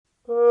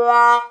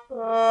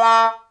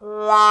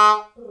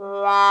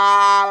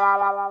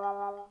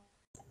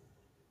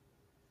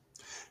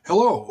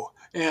Hello,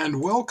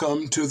 and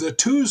welcome to the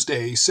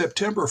Tuesday,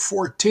 September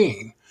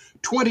 14,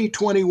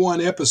 2021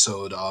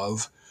 episode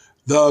of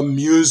The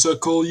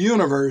Musical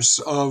Universe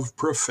of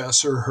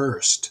Professor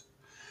Hurst.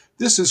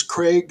 This is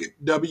Craig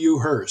W.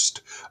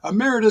 Hurst,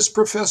 Emeritus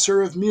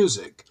Professor of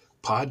Music,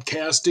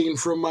 podcasting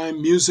from my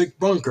music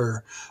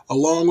bunker,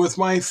 along with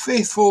my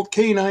faithful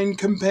canine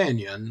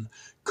companion,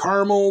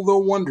 Carmel the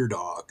Wonder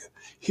Dog,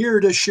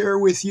 here to share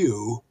with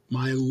you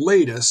my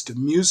latest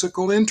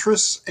musical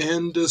interests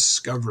and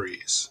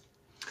discoveries.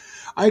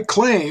 I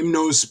claim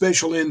no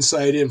special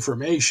inside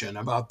information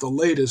about the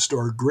latest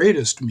or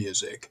greatest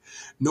music,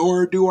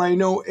 nor do I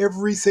know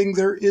everything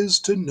there is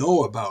to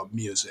know about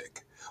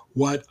music.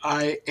 What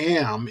I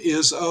am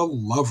is a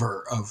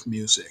lover of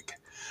music.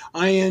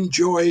 I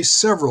enjoy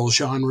several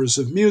genres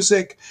of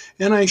music,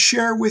 and I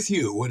share with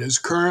you what has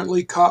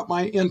currently caught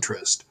my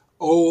interest,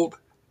 old,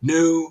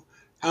 new,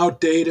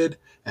 outdated,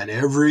 and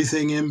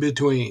everything in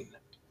between.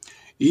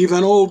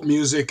 Even old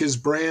music is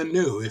brand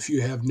new if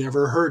you have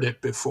never heard it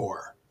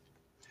before.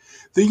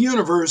 The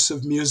universe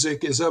of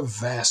music is a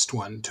vast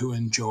one to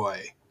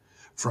enjoy.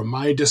 From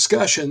my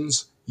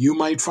discussions, you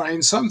might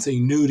find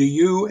something new to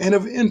you and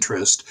of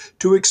interest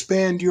to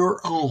expand your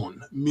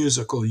own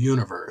musical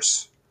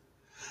universe.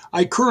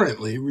 I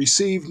currently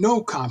receive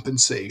no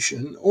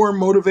compensation or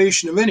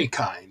motivation of any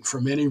kind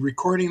from any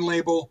recording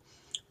label,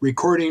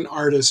 recording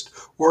artist,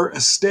 or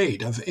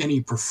estate of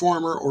any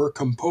performer or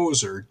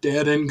composer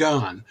dead and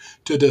gone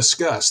to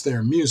discuss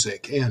their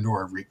music and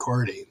or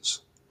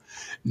recordings.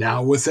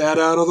 Now, with that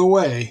out of the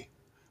way,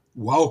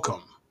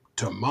 welcome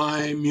to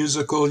my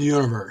musical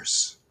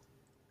universe.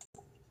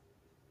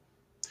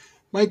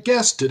 My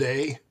guest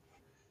today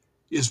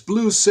is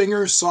blues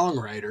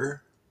singer-songwriter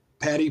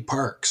Patty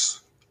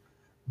Parks.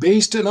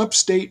 Based in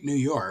upstate New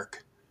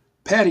York,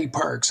 Patty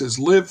Parks has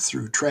lived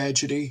through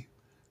tragedy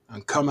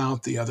and come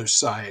out the other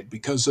side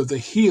because of the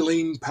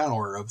healing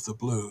power of the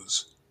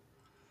blues.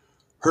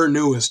 Her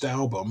newest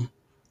album,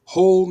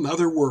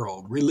 Nother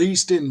World,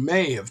 released in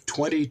May of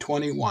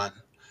 2021,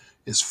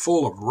 is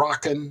full of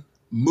rockin',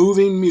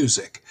 moving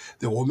music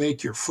that will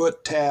make your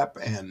foot tap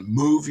and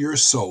move your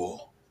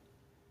soul.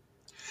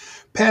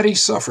 Patty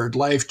suffered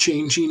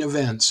life-changing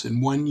events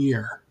in 1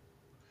 year.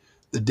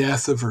 The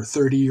death of her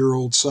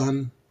 30-year-old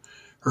son,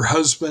 her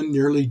husband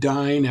nearly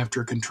dying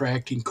after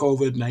contracting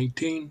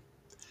COVID-19,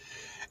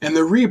 and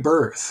the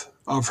rebirth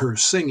of her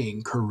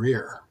singing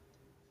career.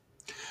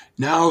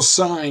 Now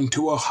signed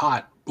to a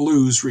hot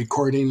blues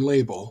recording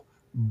label,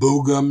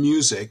 Booga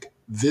Music,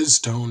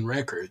 Viztone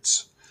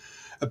Records,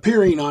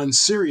 appearing on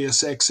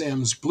Sirius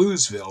XM's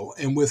Bluesville,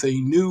 and with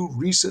a new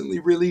recently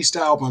released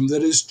album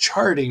that is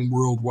charting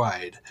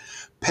worldwide,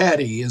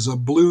 Patty is a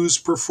blues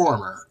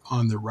performer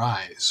on the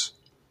rise.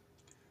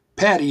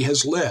 Patty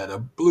has led a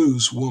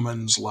blues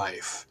woman's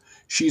life.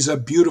 She's a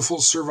beautiful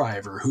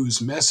survivor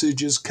whose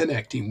message is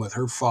connecting with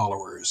her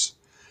followers.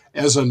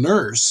 As a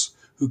nurse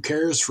who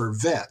cares for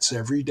vets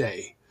every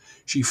day,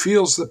 she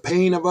feels the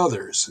pain of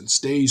others and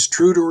stays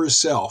true to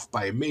herself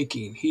by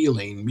making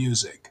healing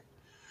music.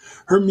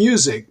 Her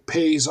music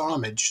pays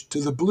homage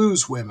to the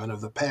blues women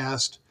of the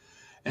past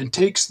and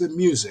takes the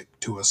music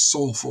to a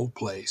soulful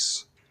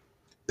place.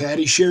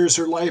 Patty shares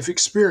her life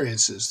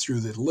experiences through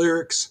the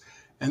lyrics,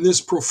 and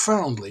this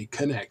profoundly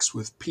connects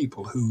with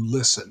people who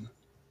listen.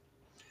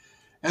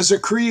 As a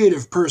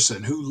creative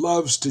person who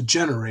loves to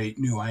generate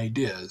new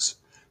ideas,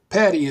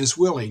 Patty is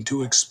willing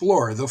to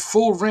explore the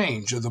full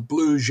range of the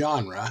blues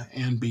genre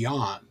and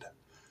beyond.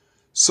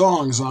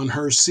 Songs on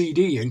her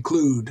CD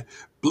include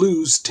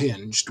blues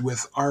tinged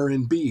with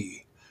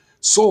R&B,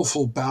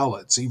 soulful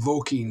ballads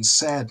evoking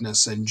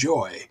sadness and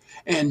joy,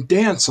 and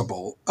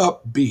danceable,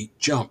 upbeat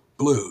jump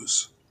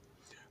blues.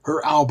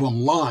 Her album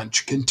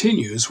launch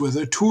continues with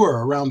a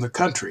tour around the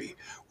country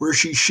where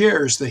she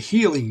shares the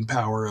healing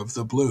power of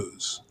the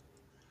blues.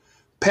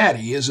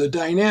 Patty is a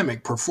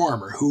dynamic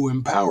performer who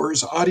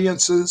empowers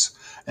audiences,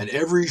 and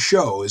every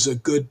show is a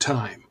good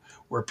time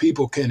where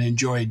people can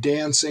enjoy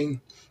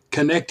dancing,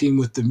 connecting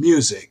with the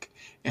music,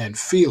 and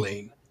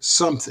feeling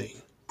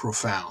something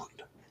profound.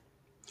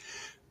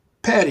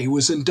 Patty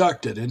was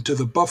inducted into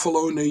the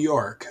Buffalo, New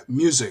York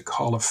Music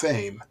Hall of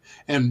Fame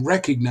and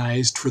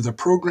recognized for the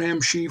program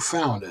she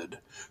founded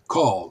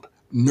called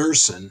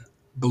Nursin'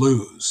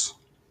 Blues.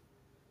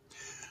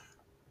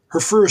 Her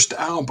first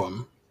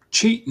album,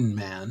 Cheatin'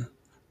 Man,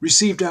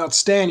 received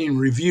outstanding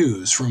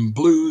reviews from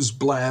Blues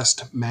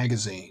Blast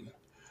magazine.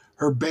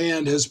 Her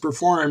band has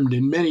performed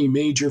in many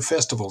major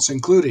festivals,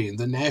 including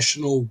the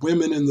National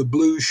Women in the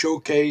Blues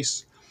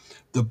Showcase,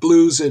 the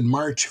Blues in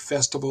March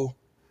Festival,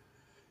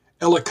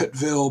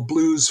 Ellicottville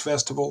Blues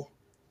Festival,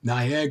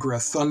 Niagara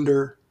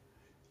Thunder,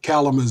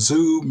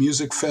 Kalamazoo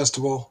Music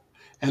Festival,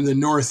 and the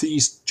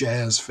Northeast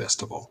Jazz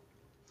Festival.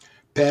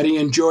 Patty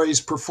enjoys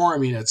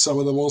performing at some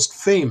of the most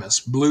famous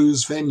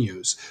blues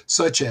venues,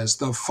 such as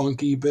the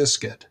Funky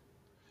Biscuit,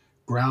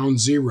 Ground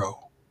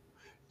Zero,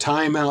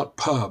 Time Out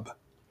Pub,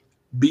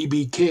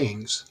 B.B.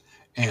 King's,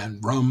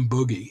 and Rum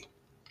Boogie.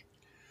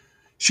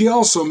 She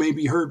also may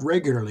be heard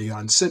regularly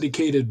on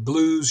syndicated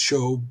blues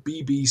show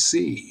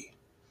BBC,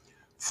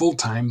 Full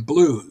Time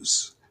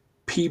Blues,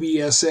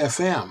 PBS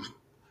FM,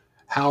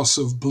 House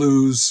of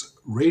Blues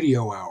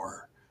Radio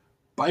Hour,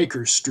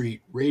 Biker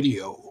Street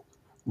Radio,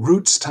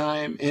 Roots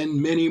Time, and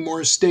many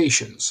more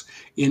stations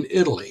in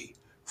Italy,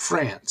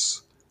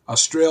 France,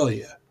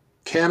 Australia,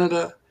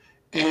 Canada,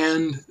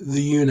 and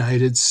the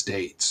United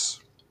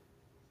States.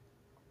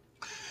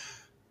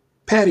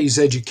 Patty's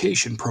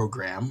education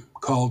program,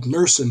 called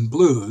Nursin'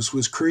 Blues,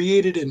 was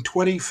created in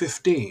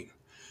 2015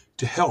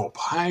 to help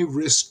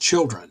high-risk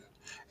children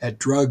at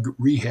drug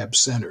rehab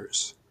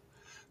centers.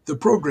 The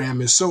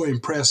program is so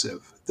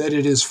impressive that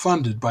it is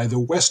funded by the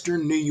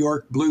Western New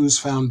York Blues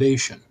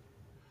Foundation.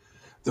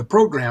 The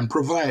program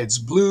provides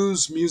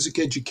blues music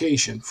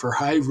education for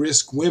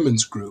high-risk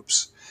women's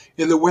groups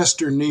in the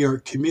Western New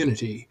York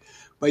community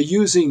by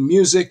using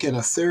music in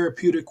a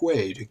therapeutic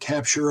way to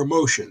capture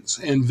emotions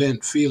and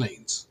vent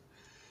feelings.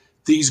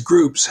 These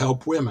groups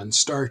help women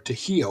start to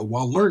heal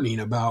while learning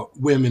about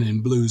women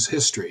in blues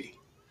history.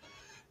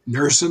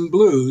 Nursin'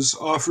 Blues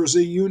offers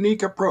a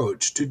unique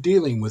approach to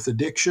dealing with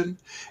addiction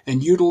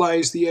and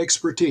utilize the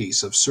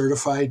expertise of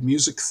certified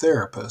music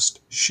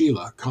therapist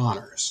Sheila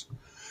Connors.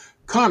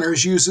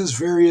 Connors uses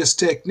various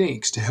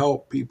techniques to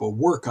help people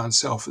work on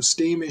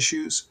self-esteem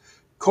issues,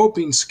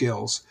 coping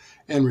skills,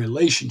 and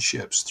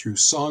relationships through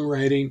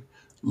songwriting,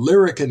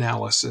 lyric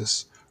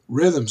analysis,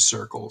 rhythm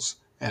circles,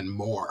 and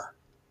more.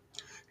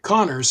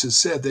 Connors has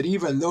said that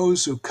even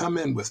those who come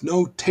in with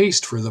no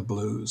taste for the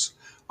blues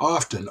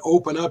often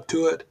open up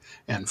to it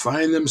and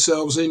find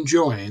themselves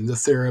enjoying the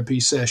therapy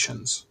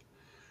sessions.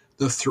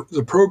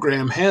 The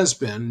program has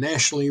been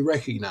nationally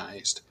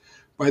recognized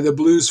by the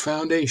Blues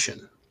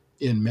Foundation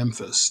in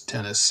Memphis,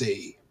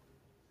 Tennessee.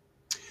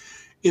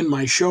 In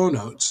my show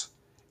notes,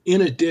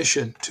 in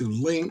addition to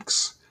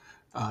links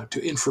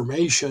to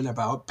information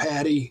about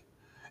Patty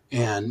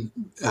and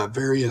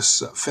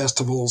various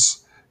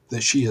festivals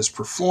that she has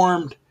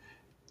performed,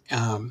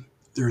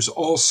 there's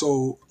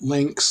also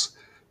links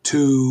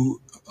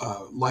to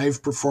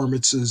live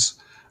performances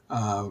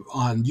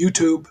on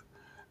YouTube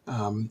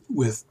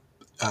with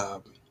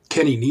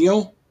Kenny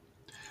Neal,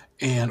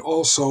 and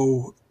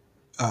also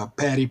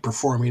Patty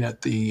performing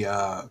at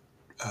the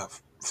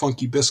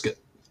Funky Biscuit.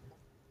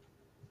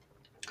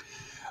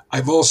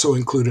 I've also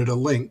included a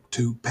link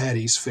to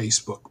Patty's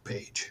Facebook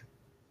page.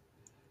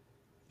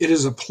 It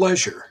is a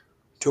pleasure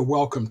to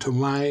welcome to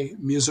my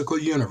musical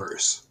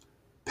universe,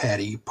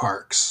 Patty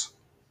Parks.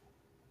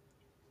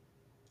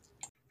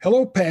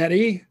 Hello,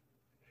 Patty.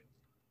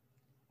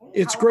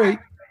 It's great.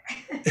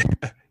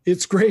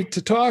 It's great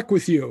to talk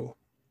with you.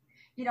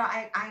 You know,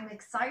 I'm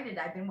excited.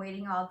 I've been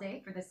waiting all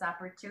day for this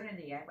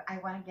opportunity. I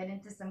want to get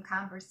into some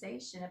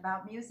conversation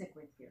about music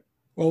with you.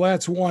 Well,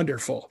 that's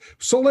wonderful.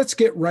 So let's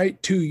get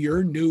right to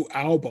your new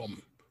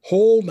album,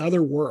 Whole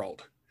Nother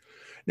World.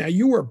 Now,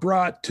 you were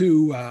brought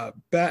to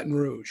Baton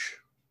Rouge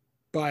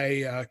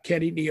by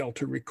Kenny Neal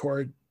to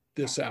record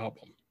this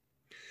album.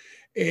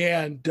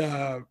 And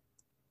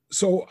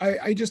so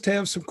I just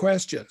have some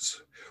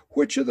questions.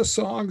 Which of the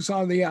songs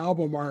on the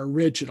album are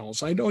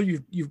originals? I know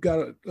you've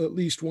got at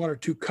least one or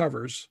two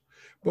covers,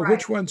 but Right.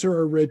 Which ones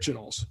are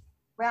originals?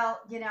 Well,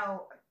 you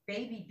know,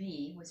 Baby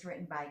B was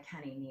written by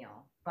Kenny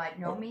Neal, but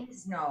No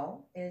Means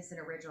No is an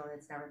original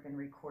that's never been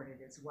recorded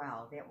as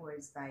well. That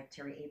was by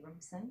Terry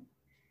Abramson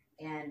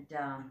and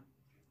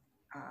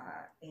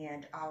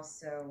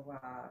also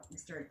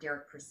Mr.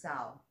 Derek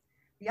Purcell.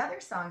 The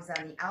other songs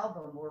on the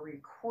album were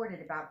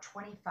recorded about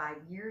 25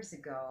 years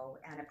ago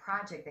on a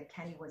project that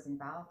Kenny was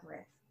involved with.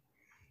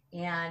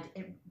 And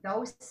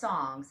those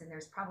songs, and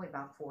there's probably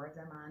about 4 of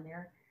them on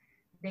there,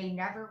 they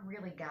never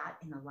really got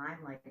in the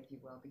limelight, if you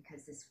will,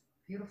 because this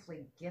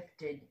beautifully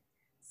gifted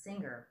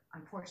singer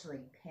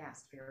unfortunately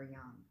passed very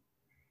young.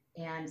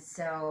 And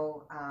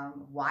so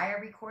why I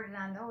recorded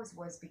on those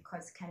was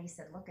because Kenny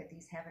said, look,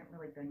 these haven't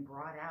really been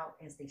brought out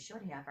as they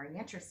should have. Are you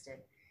interested?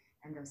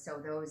 And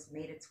so those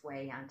made its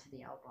way onto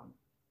the album.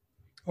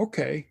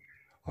 Okay.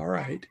 All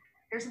right. And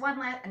there's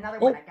another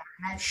one I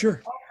got.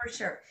 Sure. Oh, for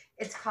sure.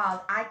 It's called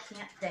I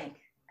Can't Think.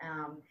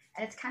 And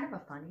it's kind of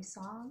a funny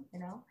song, you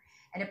know,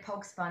 and it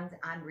pokes fun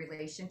on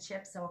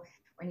relationships. So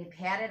when you've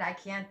had it, I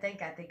can't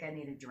think, I think I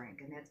need a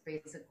drink. And that's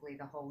basically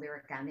the whole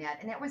lyric on that.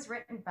 And it was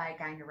written by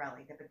Guy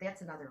Norelli, but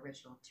that's another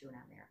original tune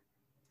on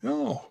there.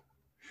 Oh,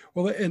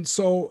 well, and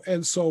so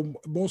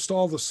most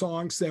all the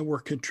songs then were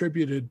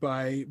contributed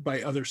by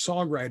other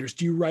songwriters.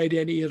 Do you write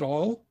any at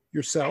all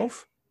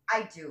yourself?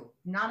 I do.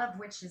 None of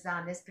which is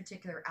on this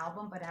particular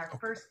album, but our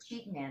first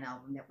Cheat Man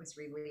album that was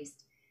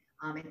released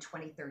in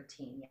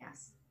 2013.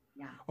 Yes.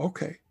 Yeah.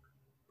 Okay.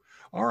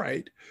 All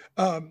right.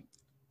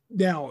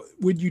 Now,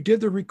 when you did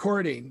the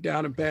recording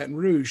down in Baton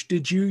Rouge,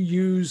 did you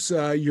use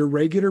your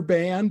regular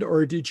band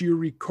or did you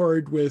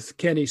record with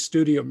Kenny's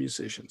studio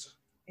musicians?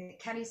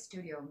 Kenny's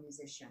studio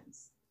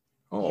musicians.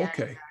 Oh,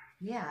 okay.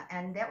 Yeah,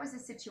 and that was a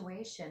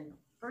situation,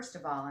 first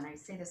of all, and I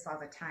say this all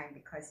the time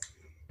because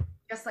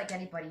just like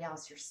anybody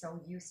else, you're so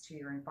used to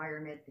your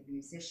environment, the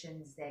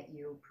musicians that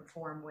you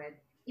perform with.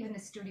 even the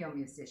studio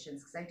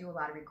musicians, because I do a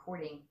lot of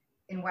recording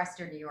in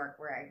Western New York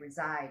where I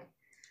reside.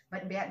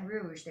 But in Baton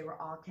Rouge, they were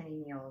all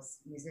Kenny Neal's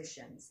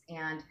musicians.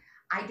 And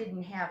I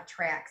didn't have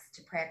tracks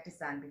to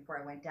practice on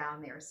before I went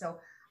down there. So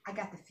I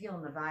got the feel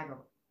and the vibe of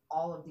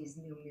all of these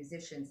new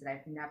musicians that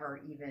I've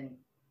never even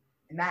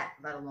met,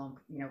 let alone,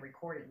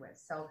 recorded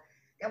with. So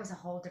that was a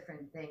whole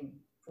different thing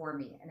for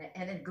me,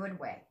 and in a good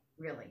way,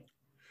 really.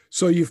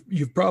 So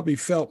you've probably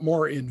felt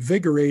more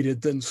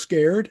invigorated than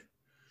scared.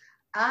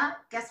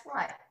 Guess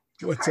what?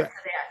 Two What's parts that? of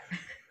that.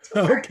 Two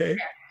parts of Okay.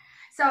 that.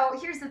 So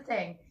here's the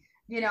thing.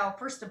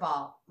 First of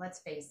all, let's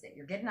face it,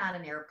 you're getting on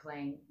an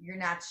airplane, you're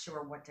not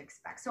sure what to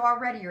expect. So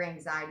already your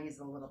anxiety is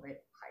a little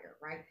bit higher,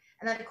 right?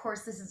 And then, of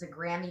course, this is a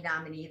Grammy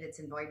nominee that's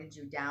invited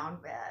you down.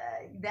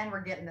 Then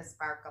we're getting the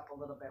spark up a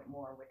little bit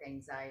more with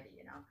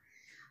anxiety.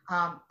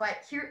 But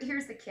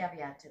here's the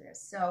caveat to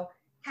this. So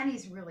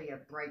Kenny's really a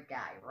bright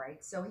guy,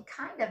 right? So he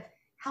kind of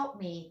helped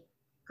me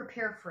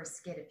prepare for a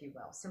skit, if you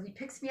will. So he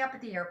picks me up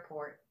at the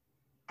airport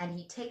and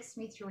he takes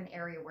me through an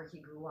area where he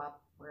grew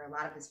up, where a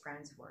lot of his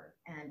friends were.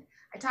 And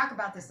I talk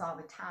about this all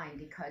the time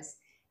because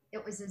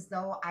it was as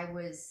though I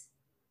was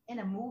in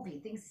a movie.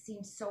 Things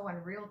seemed so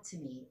unreal to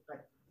me,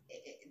 but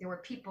there were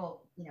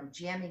people,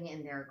 jamming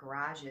in their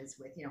garages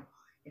with,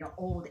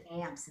 old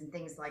amps and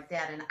things like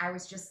that. And I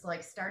was just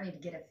like starting to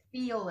get a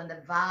feel and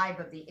the vibe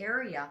of the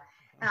area,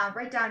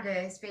 right down to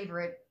his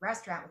favorite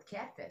restaurant with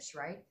catfish,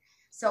 right?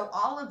 So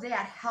all of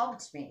that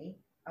helped me,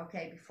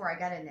 okay, before I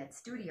got in that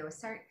studio,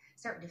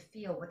 starting to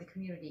feel what the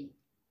community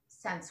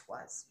sense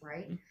was,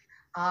 right?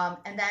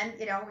 And then,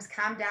 it was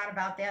calmed down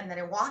about that. And then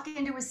I walk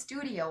into a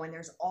studio and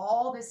there's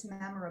all this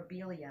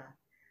memorabilia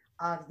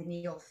of the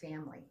Neal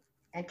family.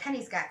 And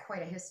Kenny's got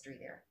quite a history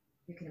there,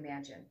 you can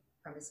imagine,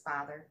 from his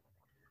father,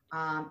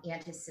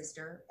 and his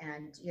sister.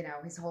 And,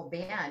 his whole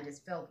band is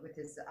filled with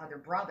his other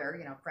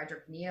brother,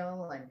 Frederick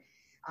Neal, and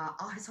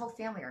all his whole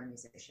family are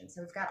musicians.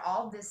 So we've got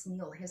all this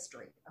Neal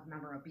history of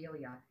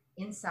memorabilia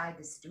inside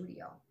the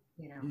studio.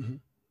 Mm-hmm.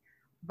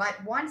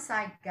 But once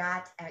I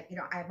got,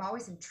 I'm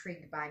always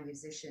intrigued by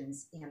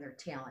musicians and their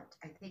talent.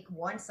 I think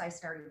once I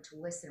started to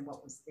listen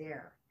what was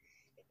there,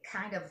 it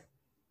kind of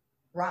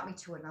brought me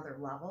to another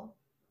level,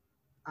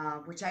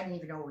 which I didn't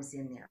even know was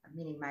in there.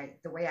 Meaning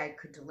the way I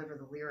could deliver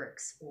the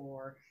lyrics,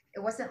 or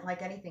it wasn't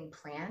like anything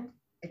planned.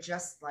 It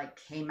just like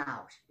came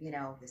out.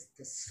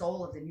 The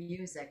soul of the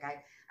music.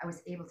 I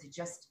was able to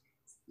just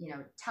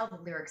tell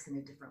the lyrics in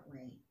a different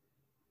way.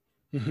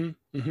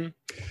 Mm-hmm. Mm-hmm.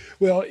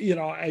 Well,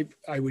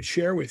 I would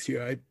share with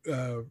you.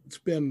 It's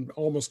been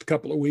almost a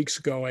couple of weeks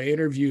ago. I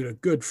interviewed a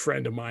good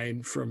friend of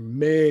mine from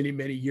many,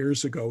 many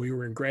years ago. We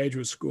were in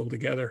graduate school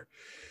together,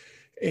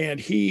 and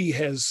he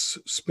has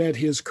spent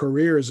his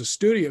career as a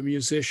studio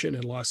musician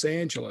in Los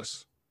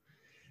Angeles,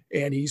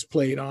 and he's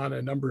played on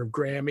a number of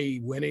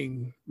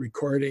Grammy-winning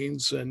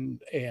recordings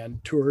and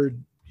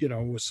toured,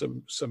 with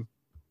some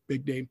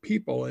big name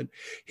people. And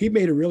he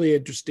made a really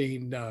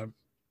interesting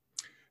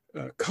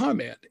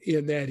comment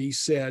in that he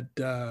said,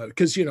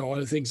 because, one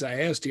of the things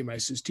I asked him, I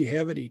says, do you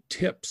have any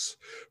tips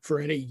for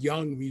any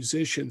young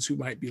musicians who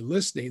might be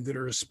listening that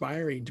are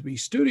aspiring to be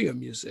studio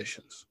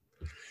musicians?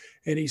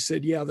 And he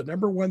said, yeah, the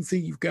number one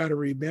thing you've got to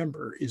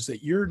remember is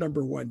that your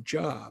number one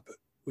job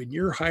when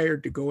you're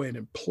hired to go in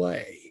and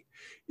play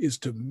is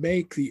to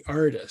make the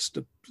artist,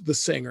 the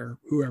singer,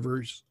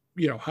 whoever's,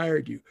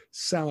 hired you,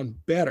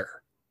 sound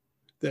better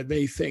than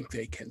they think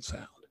they can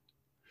sound.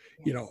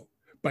 Yes.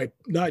 By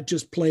not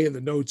just playing the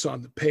notes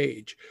on the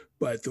page,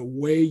 but the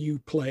way you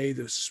play,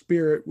 the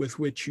spirit with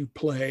which you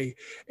play,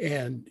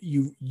 and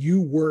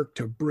you work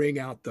to bring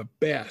out the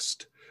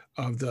best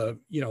of the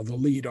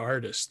lead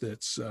artist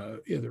that's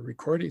in the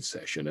recording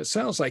session. It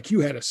sounds like you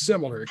had a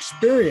similar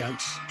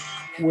experience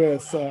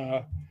with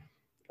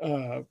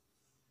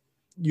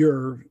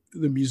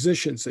the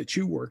musicians that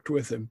you worked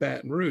with in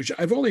Baton Rouge.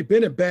 I've only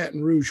been in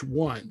Baton Rouge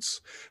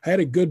once. I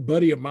had a good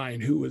buddy of mine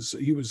he was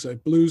a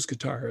blues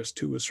guitarist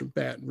who was from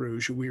Baton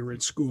Rouge, and we were in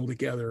school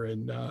together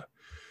in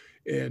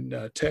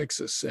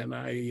Texas. And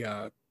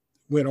I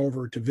went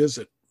over to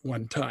visit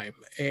one time,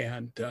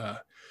 and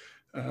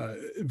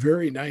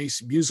very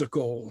nice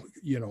musical,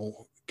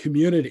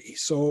 community.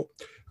 So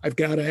I've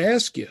got to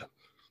ask you,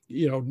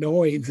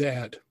 knowing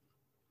that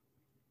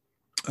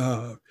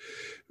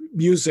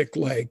music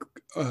like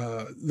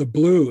the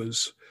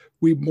blues,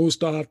 we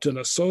most often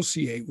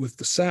associate with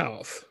the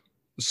South,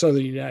 the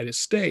Southern United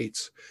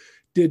States.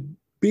 Did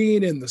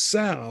being in the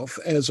South,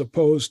 as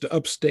opposed to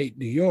upstate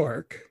New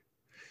York,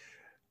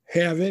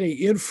 have any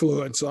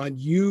influence on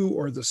you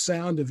or the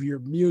sound of your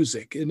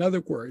music? In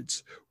other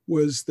words,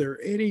 was there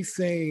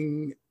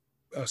anything,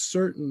 a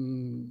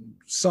certain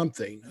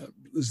something,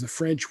 as the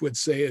French would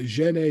say, a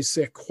je ne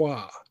sais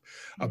quoi,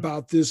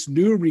 about this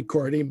new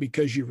recording,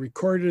 because you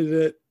recorded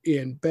it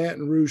in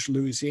Baton Rouge,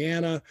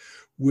 Louisiana,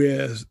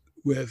 with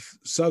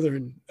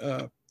Southern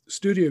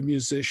studio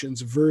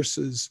musicians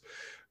versus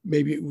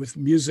maybe with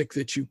music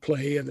that you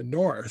play in the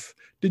North?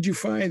 Did you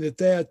find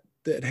that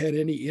had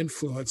any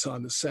influence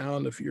on the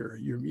sound of your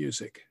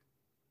music?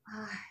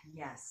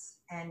 Yes.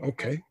 And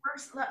Okay.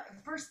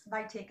 first,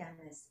 my take on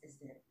this is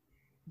that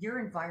your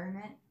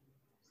environment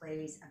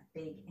plays a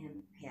big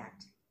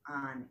impact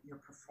on your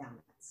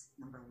performance,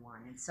 number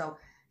one. And so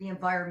the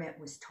environment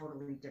was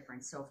totally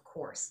different. So, of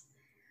course,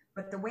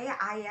 but the way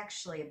I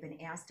actually have been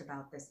asked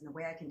about this and the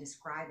way I can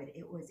describe it,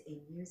 it was a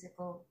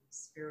musical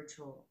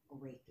spiritual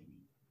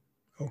awakening.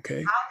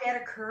 Okay. How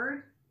that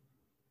occurred,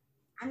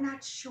 I'm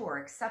not sure,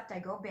 except I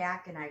go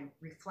back and I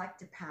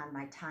reflect upon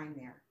my time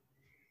there.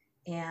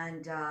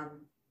 And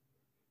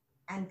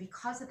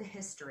because of the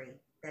history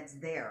that's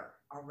there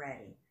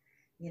already,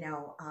 you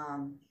know,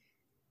 um,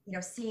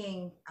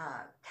 seeing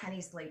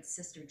Kenny's late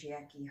sister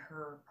Jackie,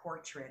 her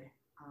portrait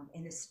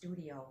in the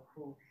studio,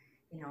 who,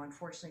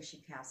 unfortunately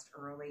she passed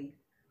early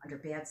under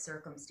bad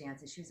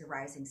circumstances. She was a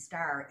rising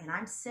star, and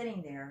I'm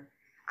sitting there.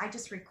 I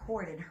just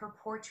recorded her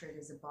portrait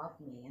is above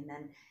me, and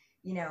then,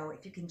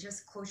 if you can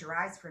just close your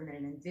eyes for a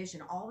minute and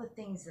envision all the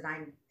things that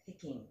I'm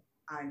picking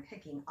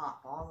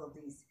up, all of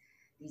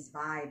these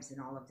vibes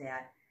and all of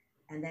that,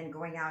 and then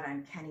going out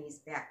on Kenny's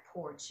back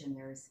porch, and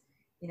there's,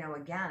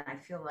 again, I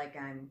feel like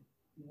I'm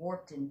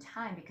warped in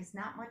time because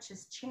not much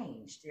has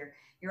changed.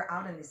 You're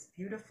out in this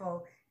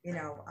beautiful,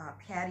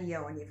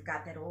 patio, and you've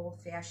got that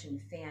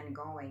old-fashioned fan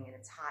going, and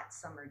it's hot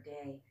summer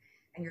day,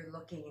 and you're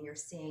looking and you're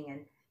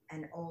seeing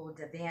an old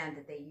van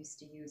that they used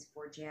to use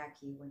for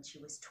Jackie when she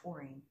was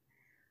touring.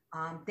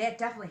 That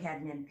definitely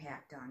had an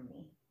impact on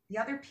me. The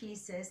other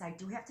piece is, I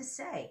do have to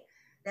say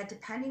that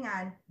depending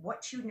on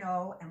what you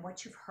know and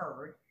what you've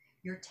heard,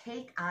 your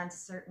take on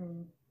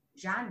certain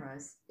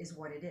genres is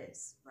what it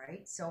is,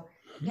 right? So,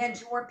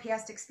 and your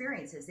past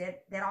experiences,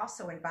 that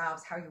also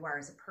involves how you are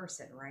as a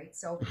person, right?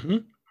 So, Mm-hmm.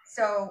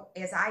 so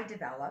as I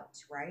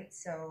developed, right?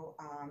 So,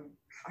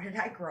 how did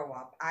I grow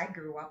up? I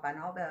grew up on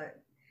all the,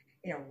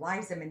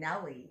 Liza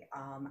Minnelli.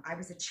 I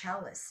was a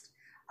cellist.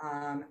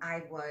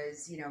 I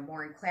was,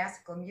 more in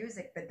classical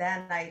music, but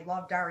then I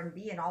loved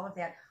R&B and all of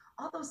that.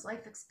 All those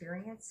life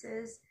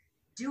experiences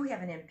do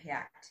have an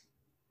impact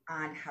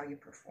on how you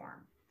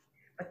perform.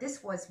 But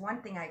this was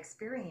one thing I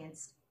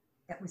experienced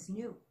that was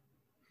new.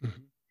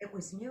 Mm-hmm. It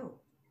was new.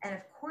 And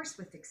of course,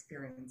 with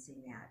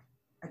experiencing that,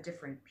 a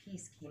different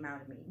piece came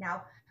out of me.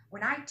 Now,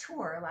 when I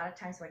tour, a lot of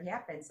times what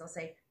happens, they'll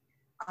say,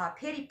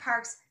 Patty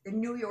Parks, the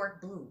New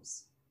York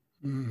Blues.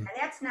 Mm-hmm. And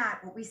that's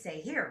not what we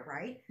say here,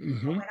 right?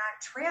 Mm-hmm. But when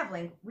I'm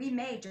traveling, we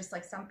may, just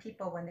like some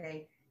people, when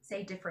they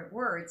say different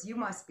words, you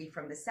must be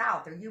from the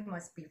South or you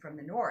must be from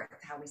the North,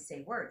 how we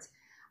say words.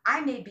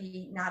 I may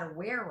be not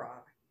aware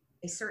of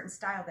a certain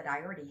style that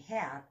I already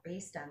have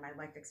based on my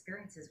life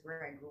experiences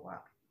where I grew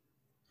up.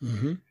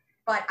 Mm-hmm.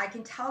 But I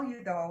can tell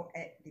you, though,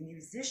 the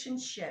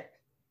musicianship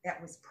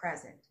that was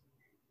present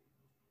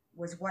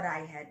was what I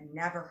had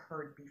never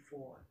heard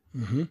before.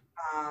 Mm-hmm.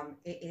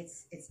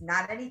 It's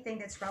not anything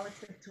that's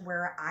relative to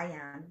where I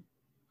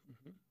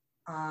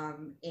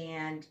am.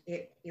 And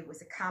it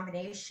was a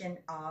combination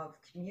of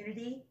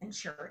community and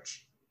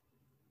church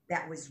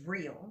that was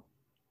real.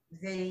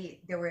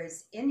 There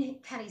was in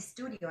Kenny's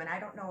studio, and I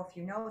don't know if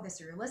you know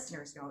this or your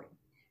listeners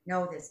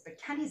know this,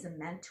 but Kenny's a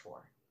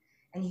mentor,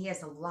 and he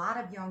has a lot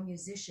of young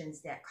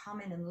musicians that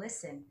come in and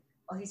listen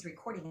while he's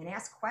recording and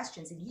ask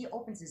questions, and he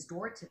opens his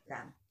door to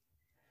them.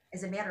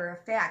 As a matter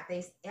of fact,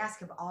 they ask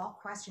him all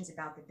questions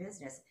about the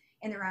business,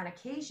 and there on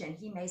occasion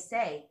he may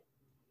say,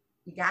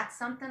 "You got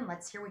something?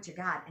 Let's hear what you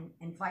got," and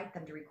invite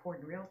them to record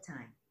in real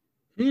time.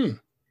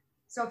 Mm.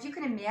 So if you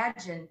can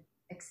imagine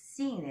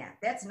seeing that,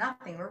 that's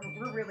nothing. We're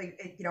really,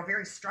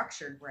 very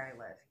structured where I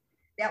live.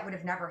 That would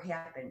have never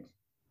happened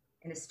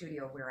in a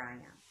studio where I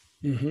am.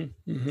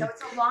 Mm-hmm. Mm-hmm. So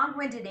it's a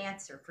long-winded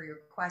answer for your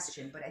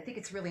question, but I think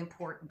it's really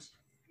important.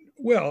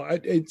 Well,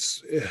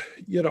 it's,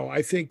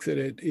 I think that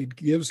it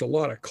gives a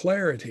lot of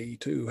clarity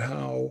to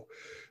how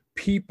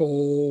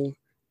people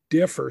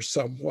differ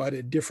somewhat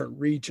in different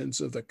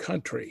regions of the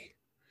country.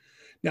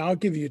 Now, I'll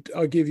give you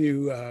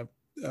a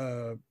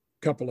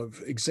couple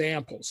of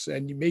examples,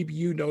 and maybe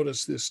you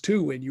noticed this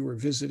too when you were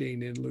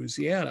visiting in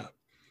Louisiana.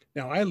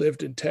 Now, I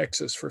lived in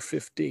Texas for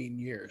 15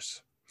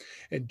 years,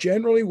 and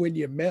generally, when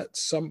you met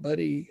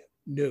somebody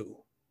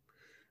new,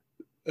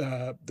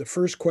 the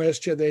first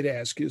question they'd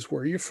ask is,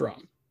 "Where are you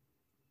from?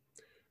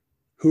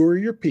 Who are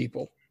your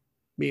people?"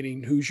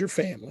 Meaning, who's your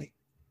family,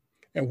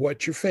 and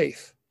what's your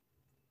faith?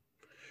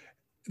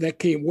 That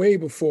came way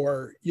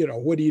before,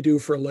 what do you do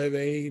for a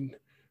living?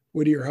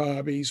 What are your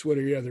hobbies? What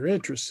are your other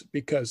interests?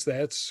 Because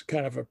that's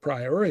kind of a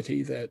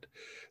priority that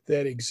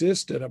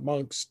existed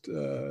amongst,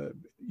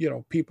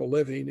 people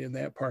living in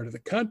that part of the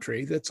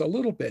country. That's a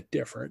little bit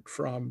different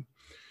from,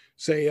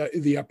 say,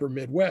 the upper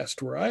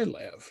Midwest where I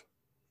live.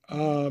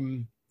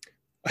 I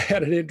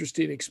had an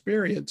interesting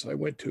experience. I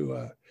went to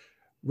a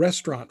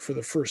restaurant for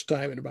the first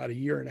time in about a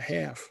year and a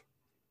half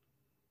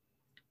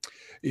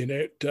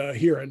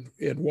here in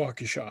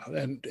Waukesha,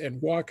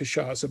 and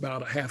Waukesha is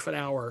about a half an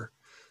hour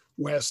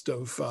west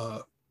of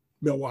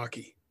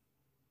Milwaukee.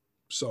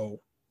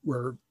 So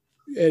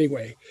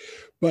anyway,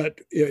 and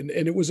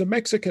it was a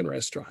Mexican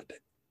restaurant,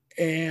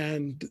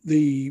 and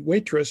the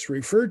waitress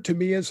referred to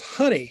me as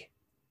honey.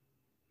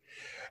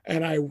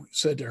 And I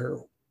said to her,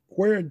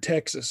 "Where in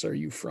Texas are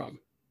you from?"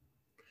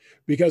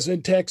 Because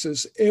in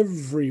Texas,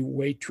 every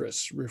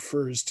waitress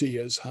refers to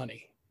you as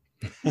honey.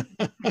 See,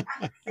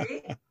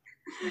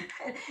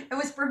 it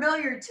was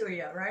familiar to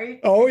you, right?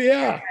 Oh,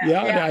 yeah. Yeah.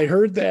 And Yeah, I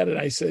heard that and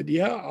I said,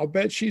 yeah, I'll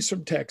bet she's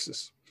from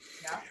Texas.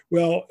 yeah.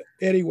 Well,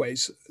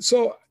 anyways,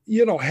 so,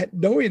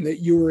 knowing that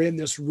you were in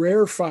this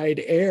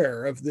rarefied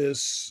air of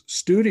this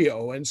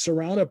studio and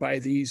surrounded by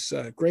these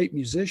great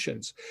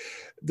musicians,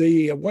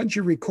 the ones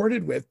you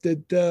recorded with,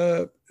 did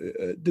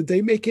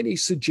they make any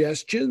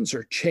suggestions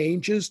or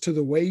changes to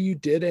the way you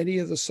did any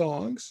of the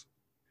songs?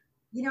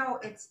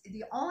 It's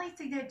the only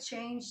thing that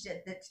changed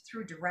that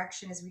through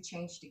direction is we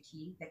changed the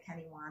key that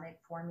Kenny wanted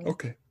for me.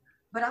 Okay.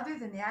 But other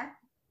than that,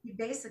 he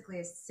basically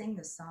is sing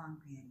the song,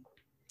 Patty.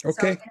 So,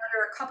 Okay.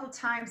 there are a couple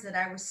times that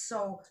I was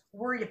so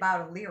worried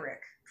about a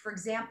lyric. For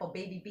example,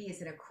 Baby B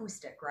is an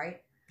acoustic, right?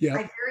 I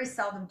Yep. very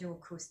seldom do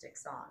acoustic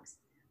songs.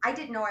 I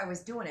didn't know I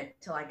was doing it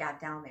till I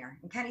got down there.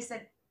 And Kenny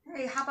said,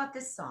 "Hey, how about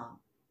this song?"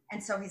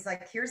 And so he's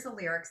like, "Here's the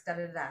lyrics, da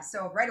da da." So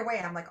right away,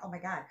 I'm like, "Oh my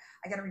God,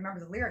 I got to remember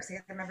the lyrics. I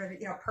got to remember,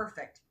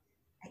 perfect."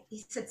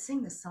 He said,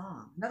 "Sing the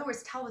song." In other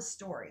words, tell a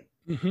story.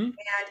 Mm-hmm.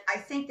 And I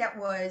think that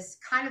was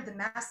kind of the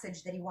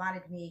message that he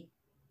wanted me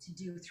to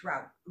do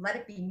throughout. Let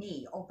it be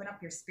me. Open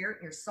up your spirit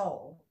and your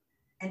soul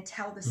and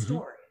tell the Mm-hmm.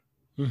 story.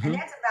 And Mm-hmm.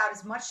 that's about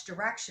as much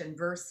direction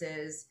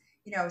versus,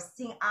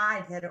 seeing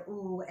I did a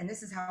ooh, and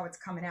this is how it's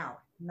coming out.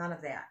 None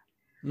of that.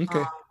 Um,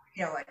 Okay.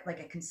 like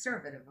a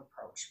conservative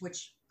approach,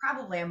 which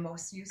probably I'm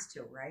most used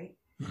to, right?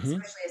 Mm-hmm.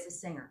 Especially as a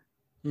singer.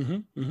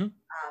 Mm-hmm. Mm-hmm.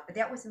 But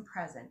that wasn't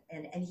present,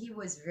 and he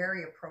was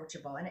very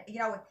approachable. And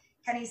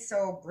Kenny's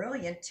so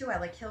brilliant too.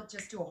 He'll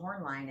just do a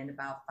horn line in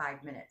about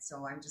 5 minutes.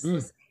 So I'm just Mm.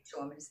 listening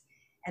to him,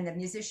 and the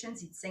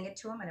musicians, he'd sing it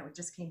to him, and it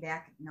just came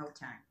back in no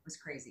time. It was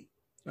crazy.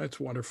 That's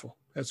wonderful.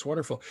 That's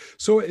wonderful.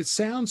 So it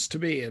sounds to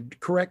me, and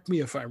correct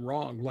me if I'm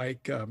wrong,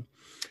 like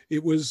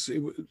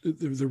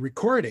the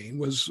recording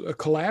was a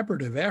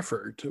collaborative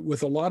effort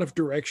with a lot of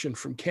direction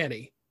from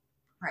Kenny,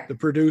 Right. the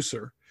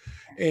producer,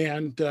 Yeah.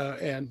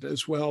 and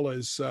as well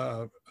as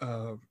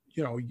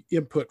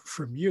input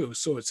from you.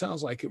 So it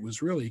sounds like it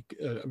was really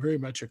very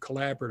much a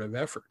collaborative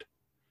effort.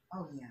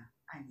 Oh yeah.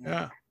 Yeah.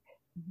 Yeah,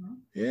 Hmm.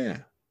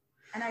 yeah.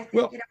 And I think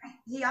Well,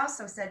 he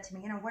also said to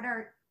me,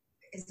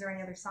 is there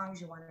any other songs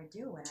you want to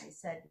do? And I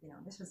said,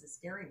 this was a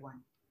scary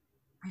one.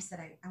 I said,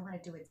 I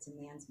want to do It's a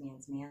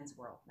Man's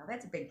World. Now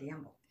that's a big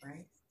gamble,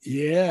 right?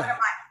 yeah,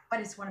 But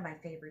it's one of my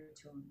favorite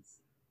tunes.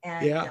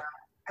 And yeah.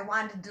 I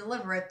wanted to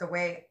deliver it the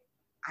way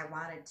I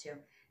wanted to.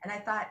 And I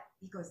thought,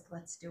 he goes,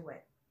 let's do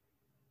it.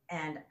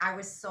 And I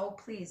was so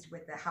pleased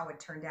with how it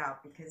turned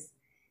out because,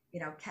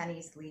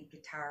 Kenny's lead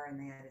guitar and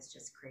that is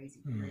just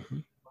crazy. Very Mm-hmm.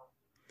 beautiful.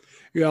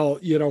 Well,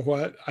 you know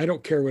what? I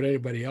don't care what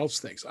anybody else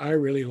thinks. I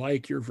really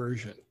like your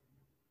version.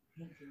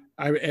 Thank you.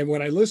 And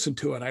when I listened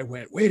to it, I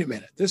went, wait a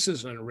minute, this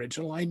is an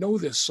original. I know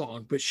this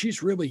song, but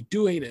she's really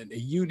doing it in a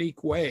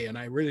unique way. And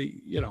I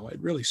really,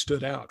 it really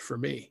stood out for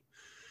me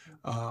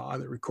on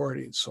the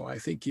recording. So I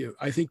think you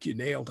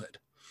nailed it.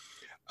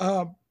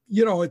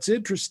 It's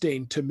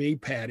interesting to me,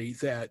 Patty,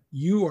 that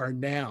you are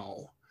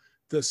now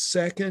the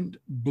second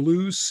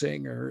blues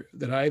singer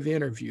that I've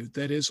interviewed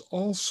that is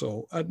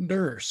also a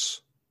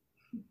nurse.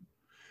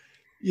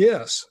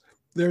 Yes,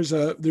 there's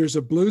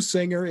a blues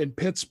singer in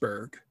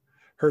Pittsburgh.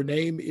 Her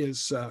name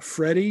is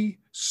Freddie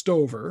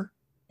Stover.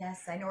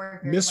 Yes, I know her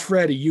very Miss well.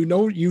 Freddie, you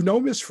know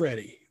Miss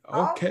Freddie.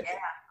 Oh, Okay. yeah.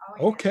 Oh,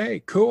 yeah.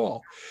 Okay,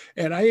 cool.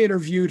 And I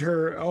interviewed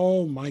her,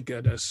 oh my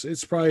goodness,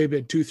 it's probably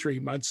been 2, 3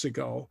 months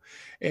ago.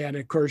 And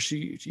of course,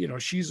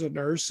 she's a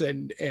nurse,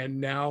 and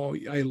now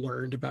I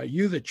learned about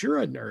you that you're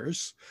a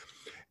nurse.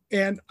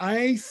 And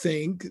I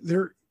think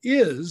there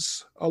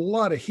is a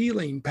lot of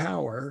healing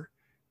power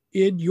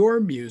in your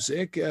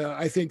music.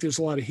 I think there's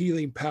a lot of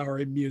healing power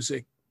in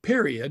music,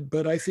 period.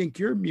 But I think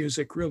your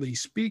music really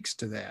speaks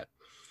to that.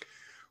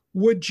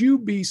 Would you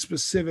be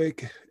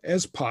specific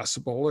as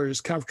possible or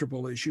as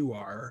comfortable as you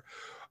are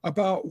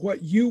about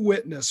what you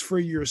witness for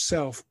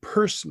yourself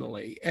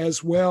personally,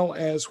 as well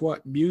as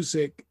what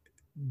music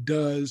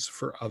does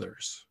for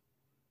others?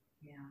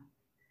 Yeah.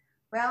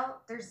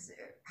 Well, there's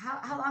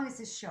how long is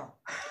this show?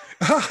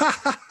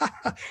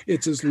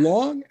 It's as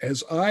long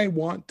as I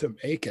want to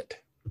make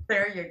it.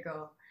 There you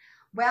go.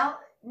 Well,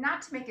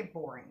 not to make it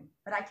boring,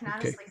 but I can Okay.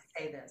 honestly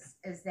say this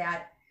is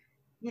that,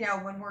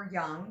 when we're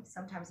young,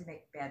 sometimes we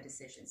make bad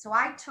decisions. So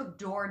I took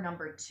door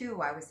number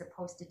 2. I was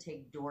supposed to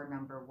take door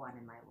number 1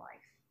 in my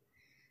life.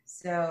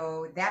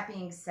 So that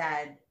being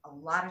said, a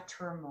lot of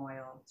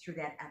turmoil through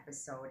that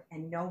episode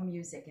and no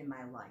music in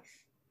my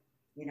life.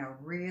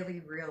 Really,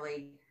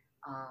 really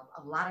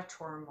a lot of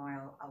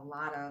turmoil, a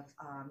lot of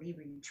me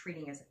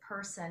retreating as a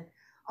person,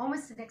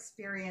 almost an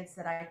experience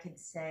that I could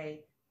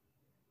say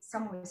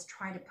someone was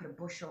trying to put a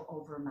bushel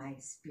over my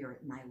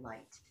spirit, my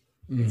light.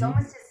 It's Mm-hmm.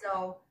 almost as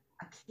though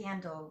a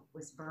candle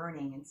was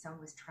burning and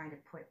someone was trying to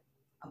put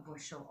a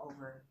bushel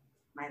over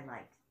my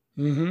light.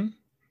 Mm-hmm.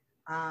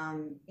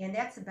 And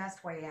that's the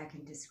best way I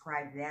can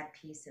describe that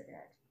piece of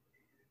it.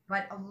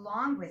 But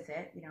along with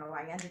it,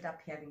 I ended up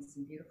having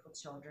some beautiful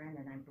children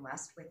and I'm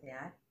blessed with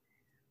that.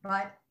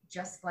 But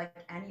just like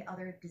any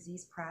other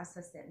disease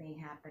process that may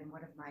happen,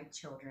 one of my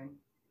children,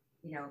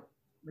 you know,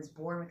 was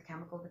born with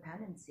chemical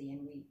dependency,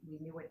 and we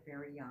knew it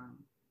very young.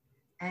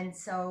 And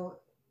so,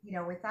 you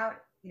know, without,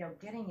 you know,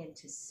 getting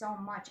into so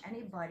much,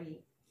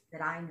 anybody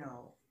that I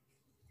know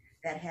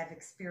that have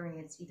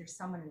experienced either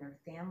someone in their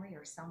family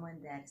or someone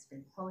that's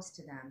been close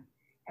to them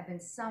have been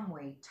some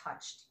way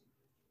touched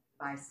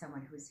by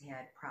someone who's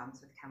had problems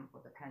with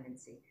chemical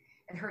dependency.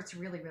 It hurts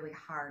really, really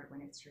hard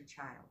when it's your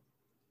child.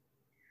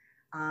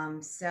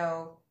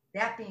 So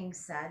that being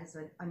said, is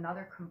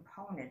another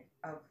component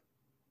of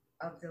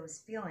those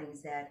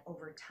feelings that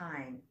over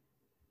time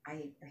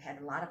I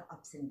had a lot of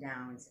ups and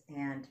downs,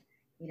 and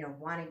you know,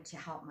 wanting to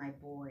help my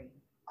boy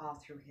all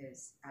through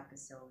his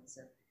episodes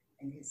of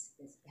and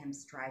him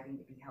striving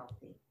to be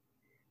healthy.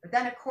 But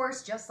then, of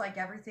course, just like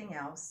everything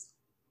else,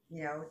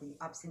 you know, the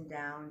ups and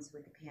downs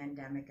with the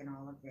pandemic and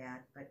all of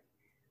that. But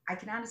I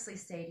can honestly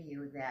say to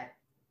you that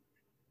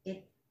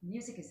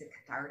music is a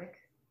cathartic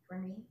for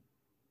me.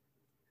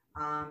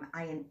 I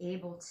am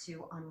able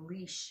to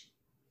unleash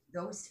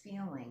those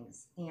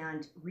feelings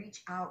and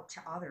reach out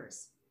to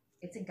others.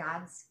 It's a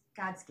God's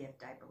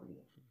gift, I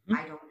believe.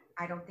 Mm-hmm.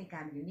 I don't think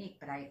I'm unique,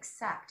 but I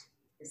accept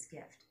this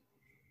gift.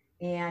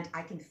 And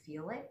I can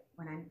feel it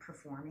when I'm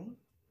performing.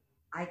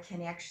 I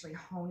can actually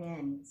hone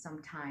in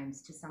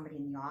sometimes to somebody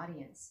in the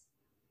audience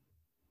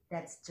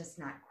that's just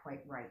not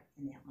quite right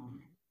in that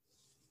moment.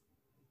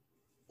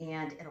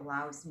 And it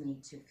allows me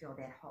to feel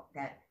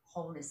that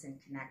wholeness and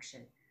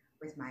connection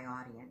with my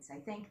audience. I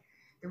think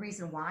the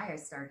reason why I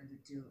started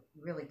to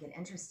really get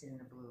interested in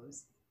the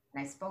blues,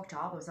 and I spoke to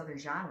all those other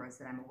genres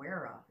that I'm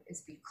aware of,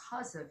 is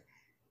because of,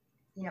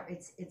 you know,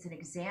 it's an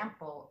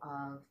example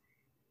of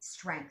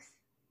strength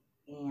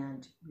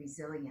and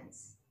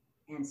resilience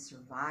and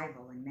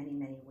survival in many,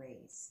 many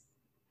ways.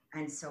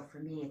 And so for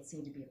me, it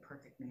seemed to be a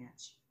perfect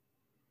match.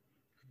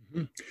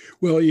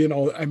 Well, you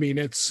know, I mean,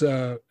 it's,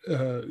 you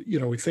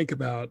know, we think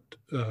about,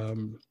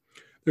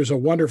 there's a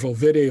wonderful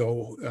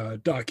video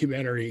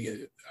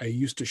documentary I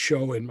used to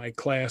show in my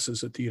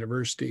classes at the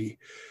university.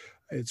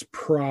 It's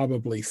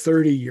probably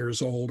 30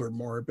 years old or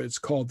more, but it's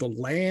called The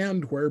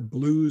Land Where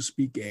Blues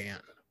Began.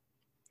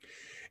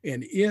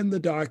 And in the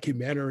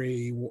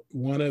documentary,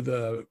 one of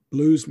the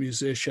blues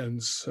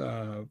musicians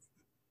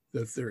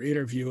that they're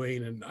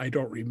interviewing, and I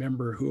don't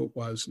remember who it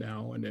was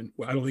now, and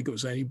I don't think it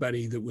was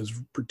anybody that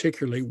was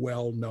particularly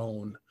well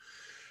known,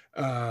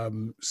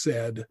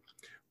 said,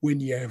 when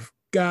you've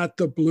got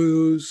the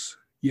blues,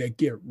 you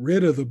get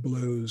rid of the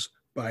blues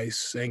by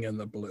singing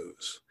the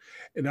blues.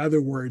 In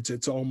other words,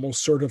 it's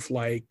almost sort of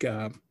like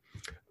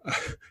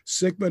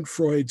Sigmund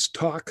Freud's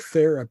talk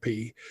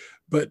therapy,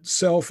 but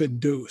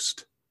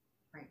self-induced.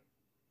 Right.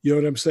 You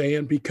know what I'm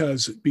saying?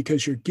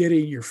 Because you're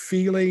getting your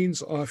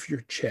feelings off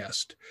your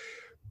chest.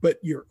 But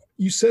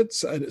you said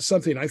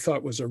something I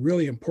thought was a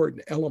really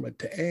important element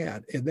to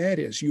add, and that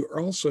is you're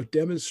also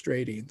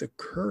demonstrating the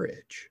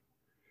courage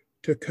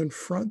to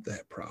confront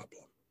that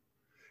problem,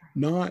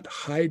 not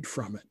hide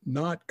from it,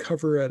 not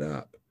cover it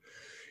up.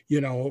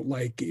 You know,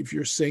 like if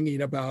you're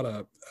singing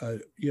about a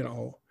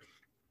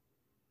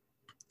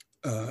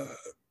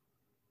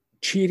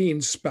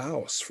cheating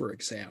spouse, for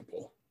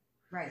example.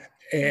 Right.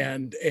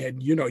 And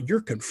you know,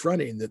 you're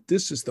confronting that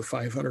this is the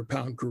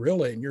 500-pound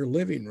gorilla in your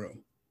living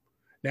room.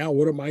 Now,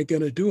 what am I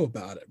going to do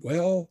about it?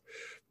 Well,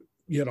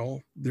 you know,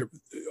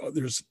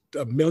 there's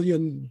a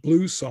million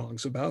blues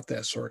songs about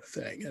that sort of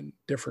thing and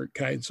different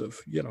kinds of,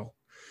 you know.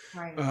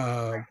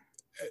 Right.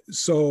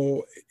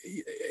 So,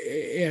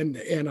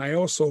 and I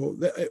also,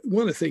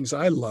 one of the things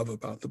I love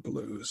about the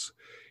blues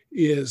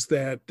is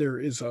that there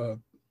is a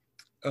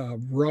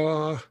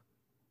raw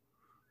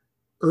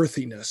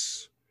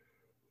earthiness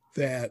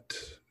that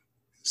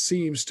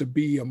seems to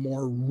be a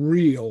more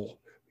real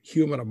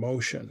human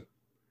emotion.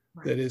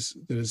 Right. that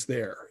is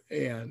there,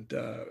 and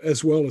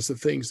as well as the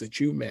things that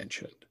you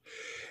mentioned.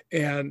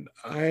 And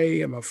I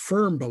am a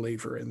firm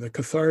believer in the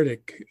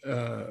cathartic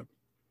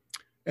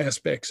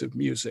aspects of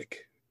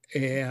music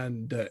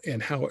and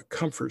how it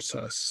comforts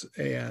us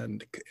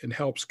and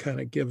helps kind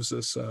of gives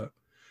us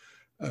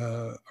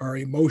our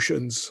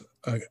emotions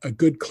a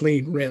good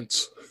clean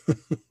rinse.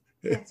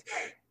 That's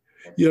right.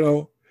 You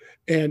know,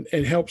 and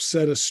helps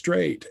set us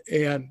straight.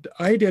 And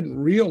I didn't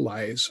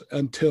realize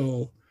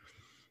until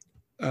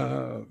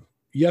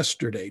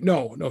yesterday.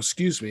 No,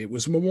 excuse me. It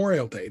was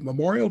Memorial Day.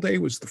 Memorial Day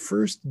was the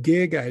first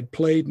gig I had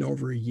played in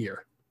over a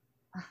year.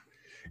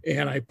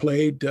 And I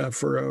played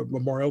for a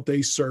Memorial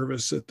Day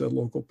service at the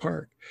local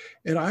park.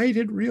 And I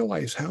didn't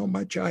realize how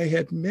much I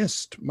had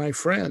missed my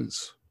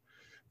friends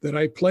that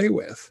I play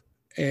with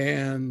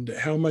and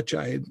how much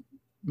I had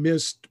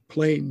missed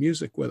playing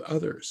music with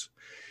others.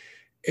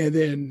 And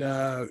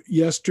then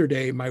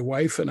yesterday, my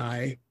wife and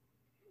I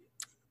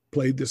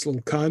played this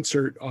little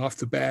concert off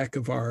the back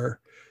of our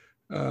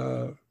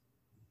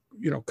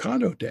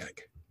condo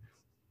deck.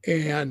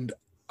 And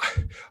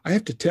I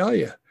have to tell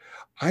you,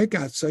 I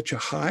got such a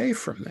high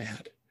from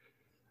that.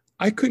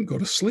 I couldn't go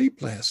to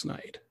sleep last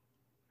night.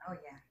 Oh,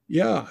 yeah.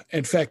 Yeah.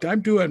 In fact,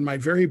 I'm doing my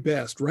very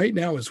best right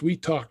now as we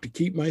talk to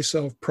keep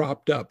myself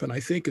propped up. And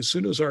I think as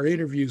soon as our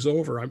interview's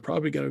over, I'm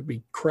probably going to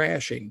be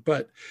crashing,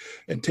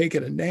 and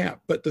taking a nap.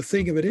 But the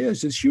thing of it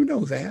is you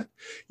know that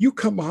you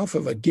come off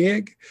of a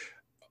gig,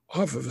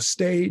 off of a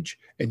stage,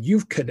 and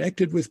you've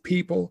connected with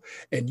people,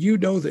 and you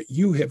know that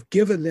you have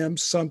given them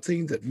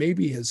something that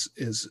maybe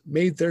has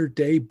made their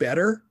day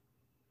better,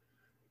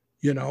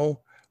 you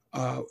know,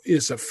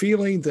 is a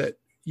feeling that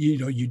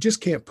you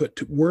just can't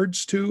put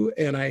words to.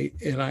 And I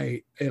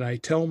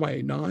tell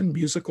my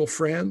non-musical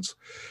friends,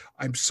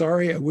 I'm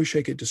sorry, I wish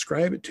I could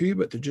describe it to you,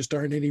 but there just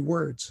aren't any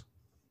words.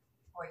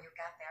 Boy, you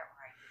got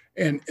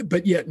that right. And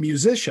but yet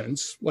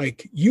musicians,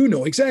 like,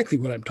 know exactly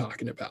what I'm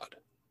talking about,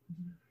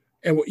 Mhm.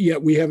 and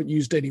yet we haven't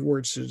used any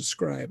words to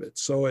describe it.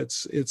 So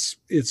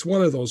it's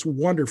one of those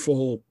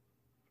wonderful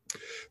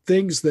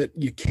things that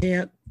you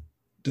can't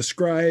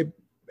describe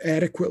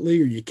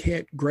adequately, or you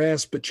can't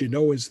grasp, but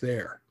is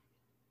there.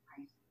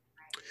 Right,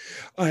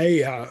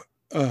 I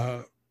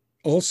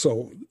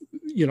also,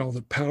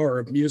 the power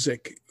of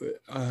music.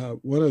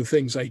 One of the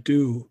things I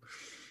do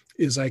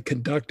is I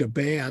conduct a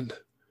band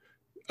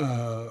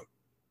uh,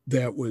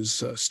 that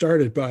was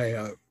started by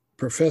a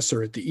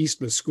professor at the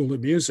Eastman School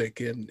of Music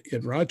in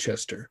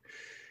Rochester.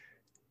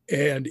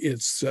 And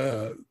it's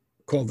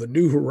called the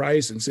New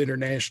Horizons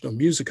International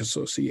Music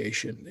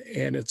Association.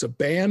 And it's a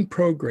band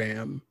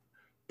program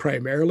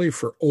primarily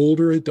for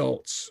older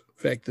adults.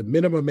 In fact, the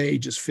minimum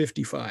age is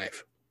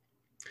 55.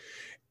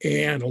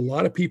 And a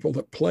lot of people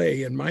that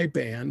play in my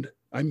band,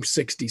 I'm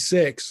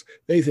 66,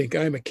 they think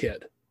I'm a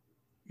kid,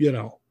 you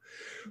know.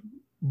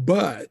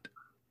 But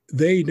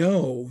they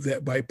know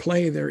that by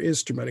playing their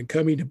instrument and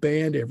coming to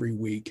band every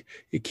week,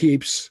 it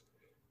keeps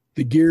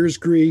the gears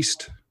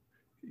greased,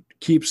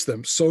 keeps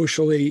them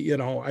socially,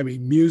 I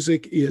mean,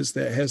 music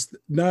has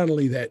not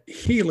only that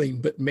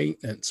healing, but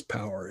maintenance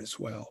power as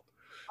well.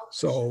 oh, for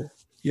So,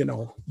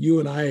 sure. you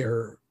and I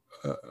are,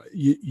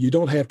 you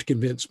don't have to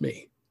convince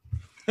me.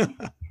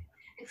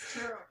 It's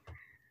true.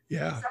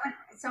 Yeah.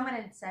 Someone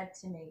had said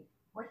to me,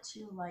 "What do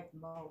you like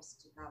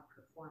most about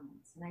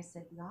performance?" And I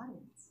said, "The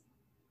audience.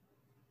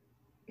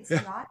 It's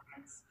Yeah. the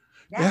audience.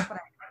 Yeah. That's what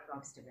I like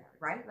most about it,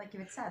 right? Like you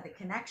had said, the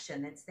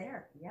connection that's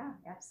there. Yeah,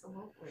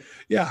 absolutely.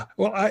 Yeah.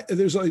 Well,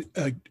 there's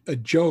a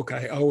joke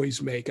I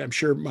always make. I'm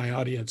sure my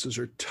audiences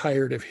are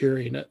tired of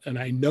hearing it, and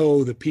I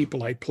know the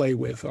people I play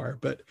with are,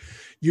 but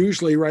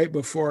usually right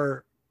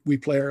before we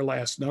play our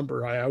last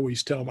number, I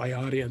always tell my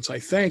audience, I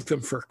thank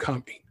them for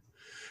coming,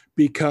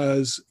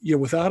 because,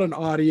 without an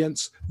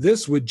audience,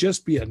 this would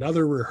just be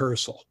another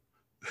rehearsal.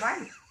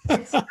 Right.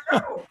 It's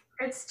true.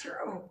 It's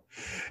true.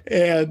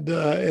 And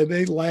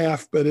they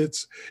laugh, but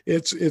it's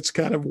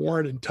kind of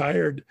worn and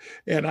tired.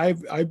 And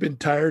I've been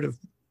tired of,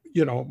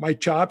 my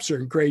chops are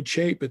in great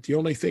shape, but the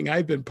only thing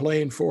I've been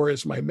playing for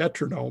is my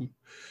metronome.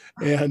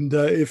 And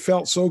it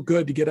felt so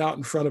good to get out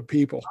in front of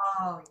people.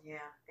 Oh yeah,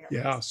 that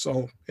Yeah. makes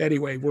So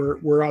anyway,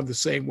 we're on the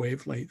same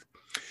wavelength.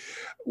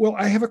 Well,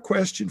 I have a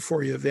question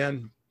for you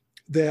then,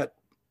 that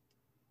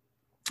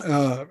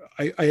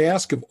I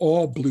ask of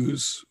all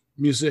blues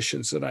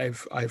musicians that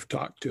I've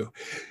talked to.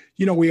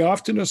 We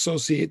often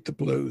associate the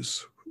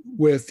blues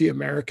with the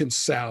American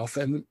South,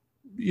 and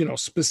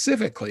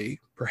specifically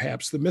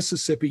perhaps the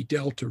Mississippi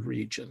Delta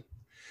region.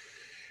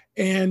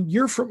 And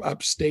you're from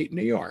upstate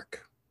New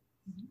York.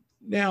 Mhm.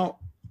 Now,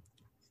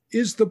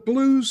 is the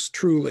blues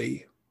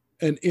truly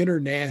an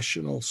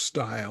international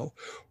style,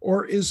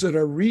 or is it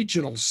a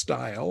regional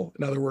style?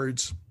 In other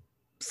words,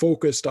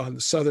 focused on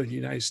the southern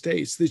United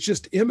States, that's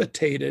just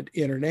imitated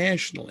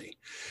internationally.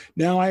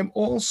 Now, I'm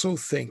also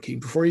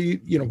thinking,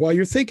 while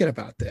you're thinking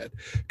about that,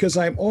 because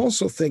I'm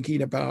also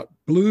thinking about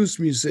blues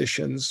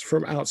musicians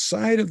from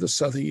outside of the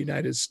southern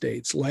United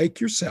States,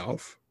 like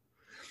yourself.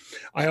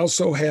 I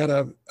also had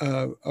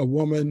a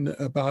woman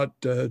about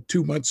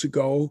 2 months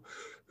ago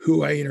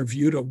who I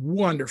interviewed, a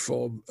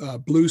wonderful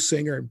blues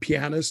singer and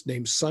pianist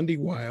named Sunday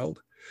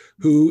Wild,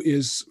 who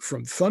is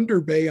from Thunder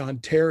Bay,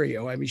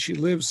 Ontario. I mean, she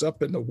lives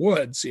up in the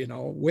woods,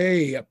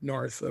 way up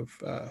north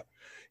of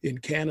in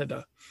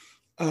Canada.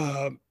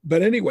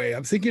 But anyway,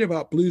 I'm thinking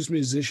about blues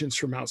musicians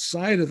from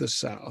outside of the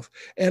South.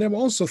 And I'm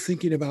also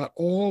thinking about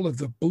all of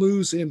the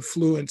blues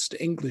influenced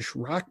English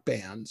rock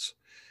bands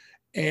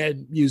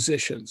and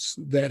musicians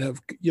that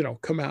have,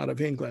 come out of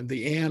England,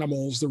 the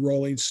Animals, the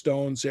Rolling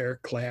Stones,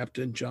 Eric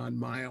Clapton, John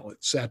Mayall,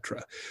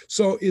 etc.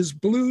 So is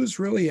blues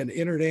really an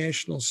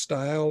international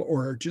style,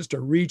 or just a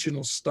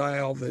regional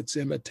style that's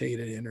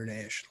imitated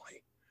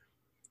internationally?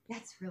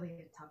 That's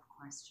really a tough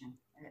question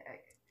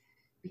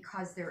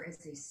because there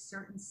is a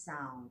certain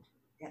sound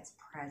that's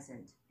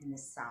present in the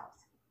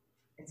South.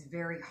 It's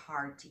very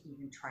hard to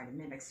even try to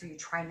mimic, so you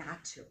try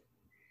not to.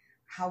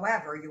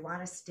 However, you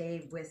want to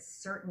stay with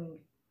certain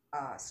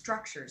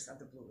structures of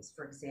the blues.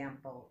 For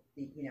example,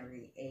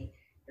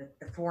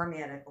 the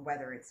format, of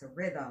whether it's a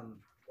rhythm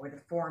or the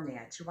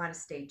format, you want to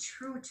stay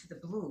true to the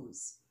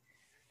blues,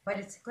 but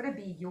it's going to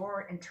be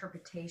your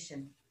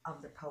interpretation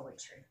of the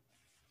poetry.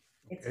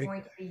 It's Okay.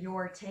 going to be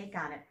your take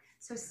on it.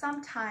 So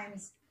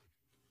sometimes,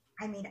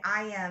 I mean,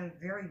 I am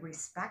very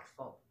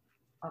respectful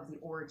of the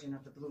origin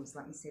of the blues.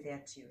 Let me say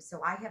that too.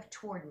 So I have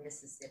toured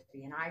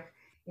Mississippi, and I've,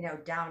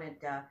 down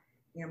at,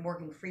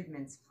 Morgan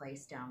Friedman's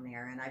place down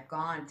there, and I've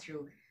gone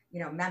through,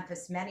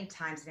 Memphis many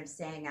times, and I've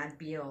sang on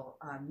Beale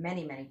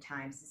many, many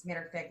times. As a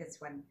matter of fact, it's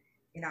when,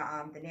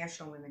 the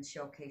National Women's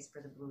Showcase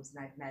for the Blues,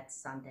 and I've met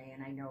Sunday,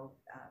 and I know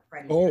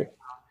Freddie very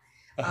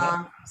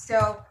well.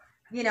 So,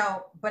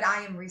 but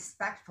I am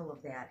respectful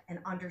of that and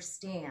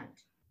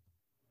understand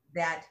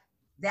that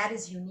that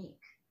is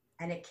unique,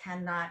 and it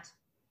cannot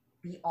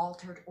be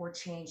altered or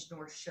changed,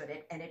 nor should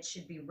it, and it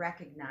should be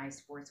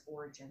recognized for its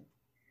origin.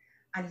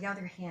 On the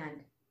other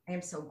hand, I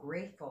am so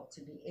grateful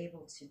to be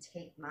able to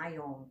take my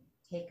own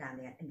take on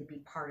that and to be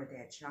part of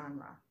that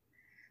genre.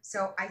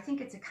 So I think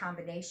it's a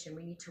combination.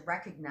 We need to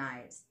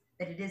recognize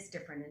that it is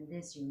different and it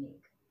is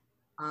unique.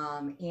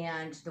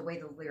 And the way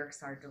the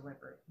lyrics are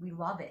delivered, we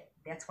love it.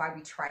 That's why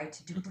we try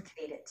to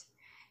duplicate it.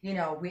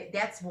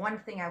 That's one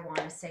thing I want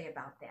to say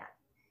about that,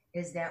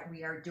 is that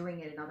we are doing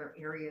it in other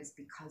areas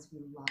because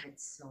we love it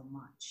so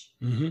much.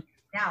 Mm-hmm.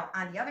 Now,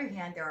 on the other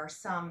hand, there are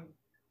some,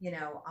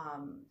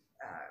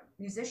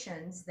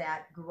 musicians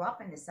that grew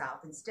up in the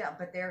South and still,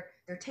 but their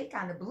take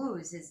on the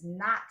blues is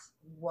not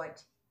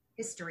what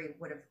history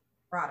would have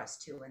brought us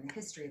to in the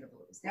history of the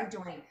blues. They're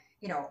doing,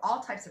 all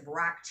types of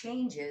rock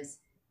changes,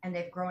 and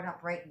they've grown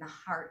up right in the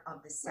heart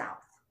of the South.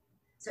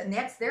 So, and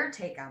that's their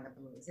take on the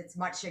blues. It's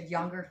much a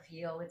younger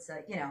feel. It's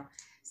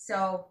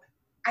so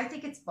I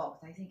think it's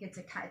both. I think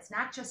it's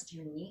not just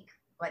unique,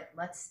 but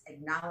let's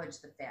acknowledge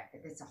the fact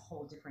that it's a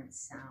whole different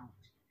sound.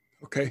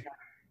 Okay.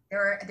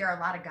 There are a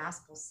lot of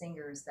gospel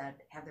singers that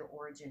have their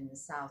origin in the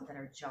South that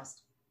are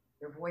just,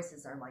 their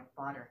voices are like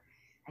butter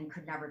and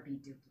could never be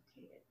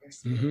duplicated. They're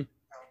spirit,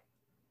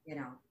 so,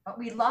 but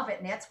we love it,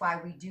 and that's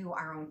why we do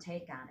our own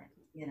take on it.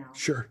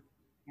 Sure.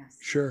 Yes.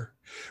 Sure.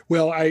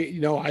 Well, I'm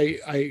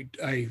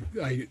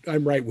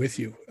right with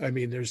you. I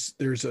mean, there's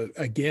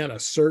a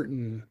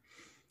certain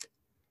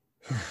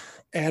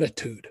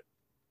attitude.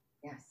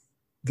 Yes.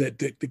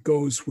 That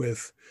goes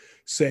with,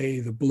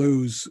 say, the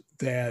blues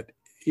that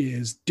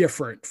is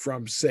different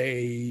from,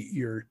 say,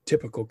 your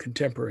typical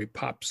contemporary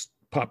pop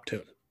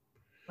tune.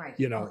 Right.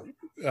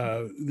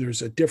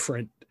 There's a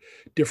different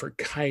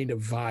kind of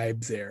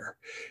vibe there,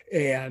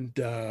 and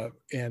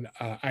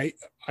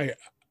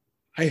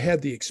I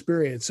had the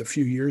experience a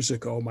few years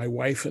ago. My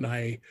wife and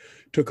I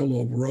took a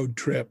little road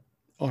trip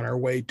on our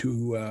way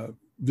to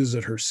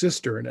visit her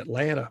sister in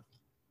Atlanta.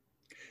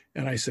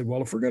 And I said,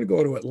 well, if we're going to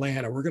go to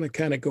Atlanta, we're going to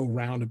kind of go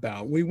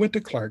roundabout. We went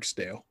to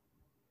Clarksdale.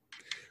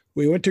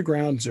 We went to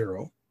Ground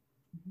Zero.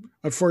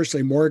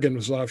 Unfortunately, Morgan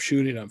was off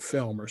shooting on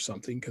film or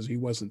something because he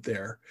wasn't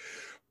there.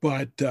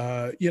 But,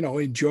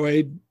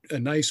 enjoyed a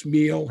nice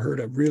meal, heard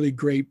a really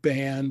great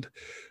band.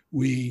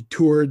 We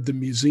toured the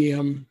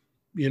museum,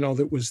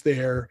 that was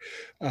there.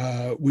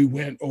 We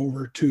went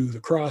over to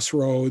the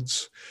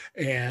Crossroads,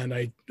 and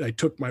I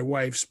took my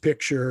wife's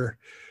picture,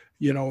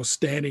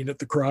 standing at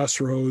the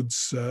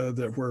crossroads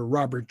where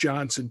Robert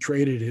Johnson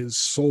traded his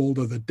soul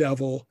to the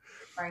devil.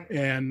 Right.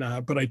 And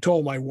but I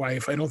told my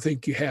wife, I don't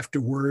think you have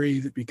to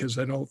worry, because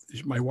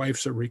my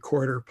wife's a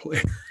recorder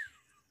player.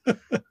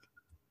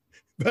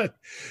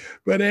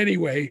 but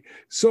anyway,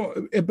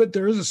 so but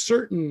there's a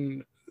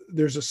certain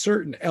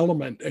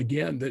element,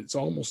 again, that's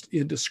almost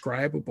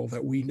indescribable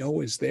that we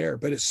know is there,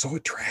 but it's so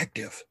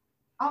attractive.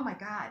 Oh my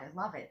God, I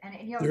love it. And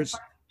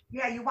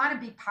you want to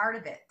be part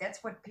of it.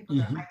 That's what people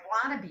do. I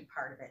want to be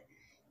part of it.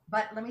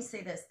 But let me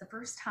say this: the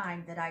first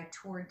time that I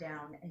toured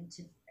down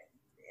into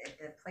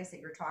the place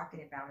that you're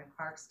talking about in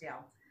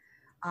Clarksdale,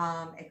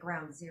 at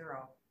Ground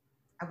Zero,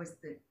 I was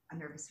a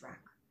nervous wreck.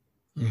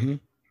 Mm-hmm.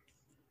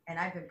 And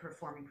I've been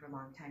performing for a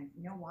long time.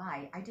 You know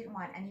why? I didn't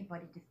want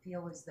anybody to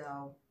feel as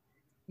though,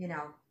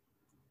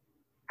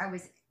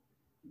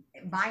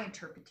 my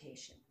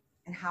interpretation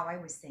and how I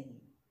was singing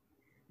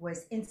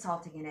was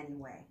insulting in any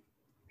way,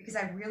 because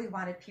I really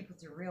wanted people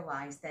to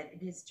realize that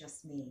it is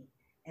just me,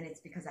 and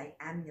it's because I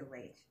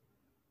emulate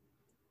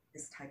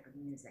this type of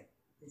music,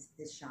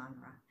 this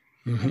genre.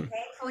 Mm-hmm. And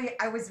thankfully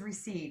I was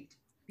received,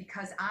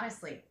 because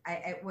honestly,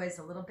 it was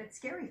a little bit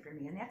scary for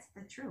me, and that's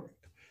the truth.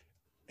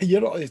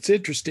 It's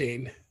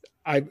interesting.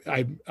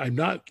 I'm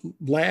not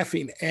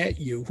laughing at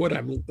you. What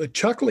I'm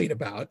chuckling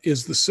about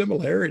is the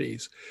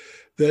similarities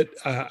that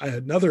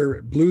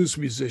another blues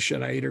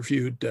musician I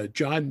interviewed,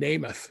 John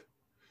Namath,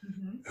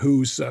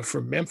 who's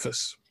from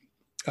Memphis,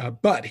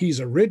 but he's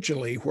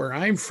originally where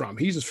I'm from.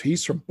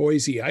 He's from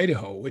Boise,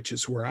 Idaho, which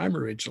is where I'm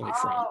originally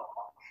from.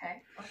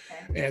 Okay.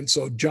 And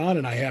so John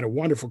and I had a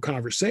wonderful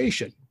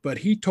conversation, but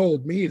he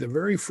told me the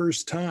very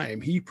first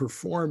time he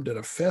performed at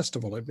a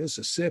festival in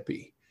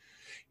Mississippi,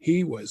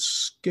 he was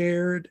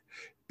scared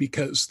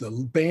because the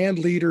band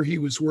leader he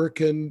was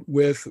working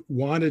with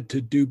wanted to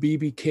do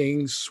B.B.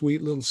 King's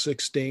Sweet Little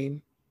 16.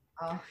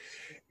 Oh.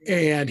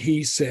 And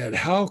he said,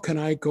 how can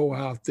I go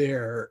out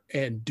there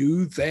and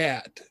do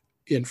that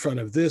in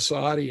front of this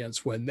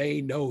audience when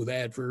they know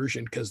that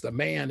version? Because the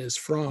man is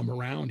from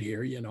around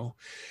here,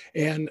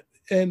 And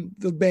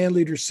the band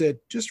leader said,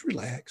 just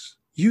relax.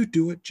 You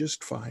do it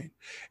just fine.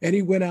 And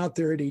he went out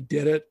there and he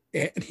did it.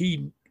 And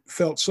he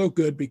felt so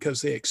good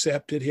because they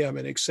accepted him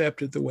and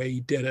accepted the way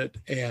he did it.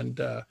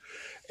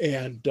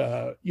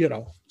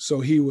 So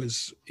he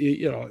was,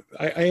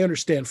 I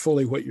understand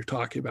fully what you're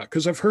talking about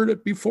because I've heard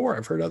it before.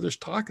 I've heard others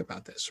talk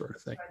about that sort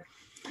of thing.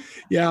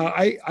 Yeah,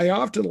 I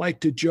often like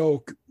to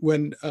joke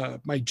when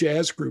my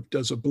jazz group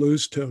does a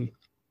blues tune,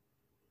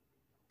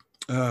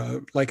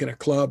 like in a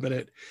club, and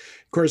of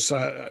course,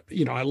 I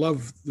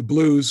love the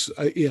blues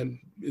in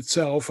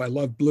itself. I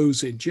love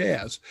blues in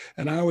jazz,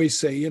 and I always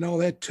say,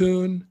 that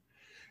tune,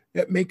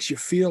 that makes you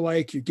feel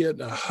like you're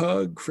getting a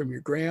hug from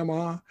your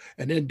grandma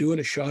and then doing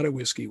a shot of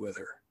whiskey with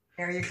her.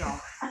 There you go.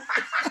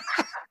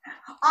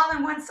 All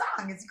in one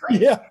song. It's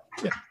great. Yeah.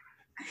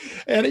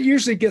 And it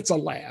usually gets a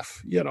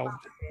laugh,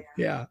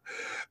 Yeah.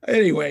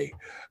 Anyway,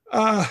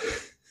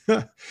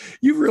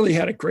 you've really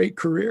had a great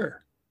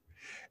career,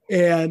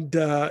 and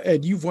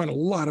you've won a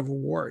lot of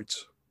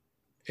awards,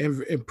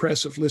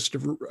 impressive list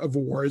of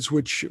awards,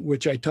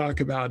 which I talk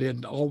about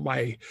in all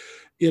my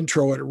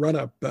intro and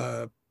run-up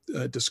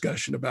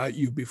discussion about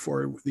you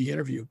before the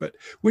interview. But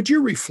would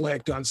you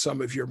reflect on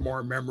some of your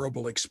more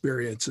memorable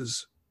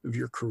experiences of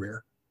your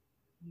career?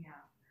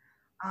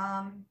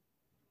 Yeah.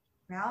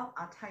 Well,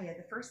 I'll tell you,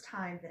 the first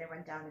time that I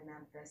went down to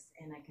Memphis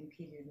and I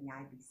competed in the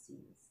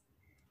IBCs,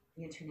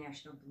 the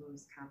International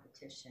Blues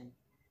Competition,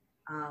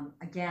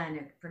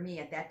 again, for me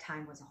at that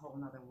time was a whole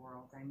nother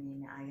world. I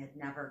mean, I had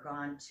never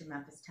gone to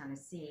Memphis,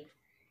 Tennessee.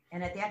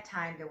 And at that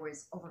time, there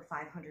was over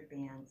 500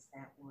 bands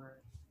that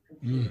were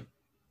competing.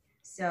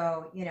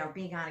 So,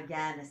 being on,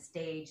 again, a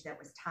stage that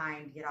was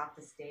timed to get off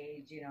the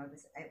stage,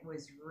 it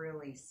was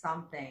really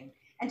something.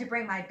 And to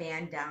bring my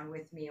band down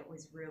with me, it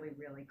was really,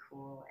 really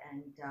cool.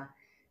 And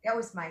that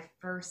was my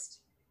first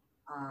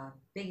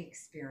big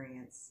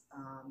experience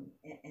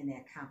in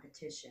that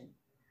competition.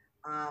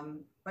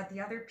 But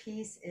the other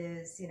piece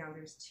is,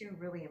 there's two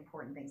really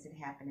important things that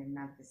happened in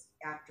Memphis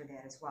after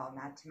that as well,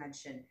 not to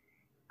mention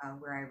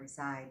where I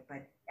reside.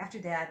 But after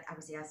that, I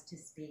was asked to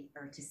speak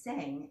or to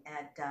sing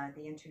at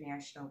the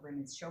International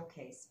Women's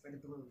Showcase for the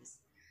Blues.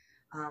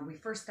 We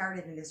first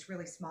started in this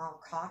really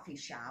small coffee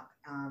shop,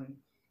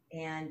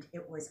 and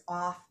it was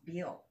off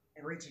Beale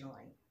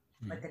originally.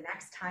 But the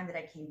next time that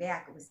I came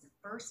back, it was the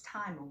first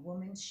time a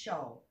women's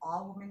show,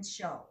 all women's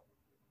show,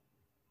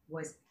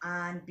 was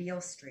on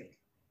Beale Street.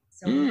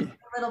 So a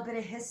little bit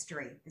of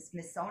history. The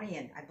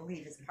Smithsonian, I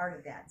believe, is part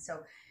of that. So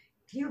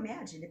can you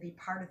imagine to be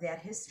part of that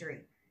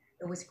history?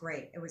 It was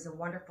great. It was a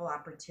wonderful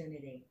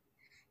opportunity.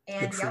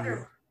 And the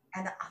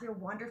other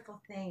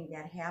wonderful thing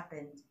that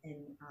happened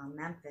in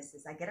Memphis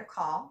is I get a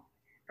call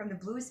from the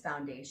Blues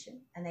Foundation,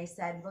 and they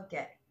said, look,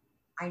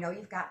 I know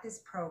you've got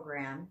this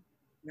program,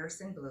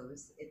 Nurse and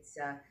Blues. It's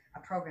a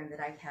program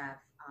that I have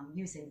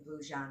using the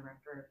blues genre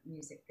for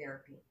music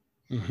therapy.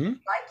 I'd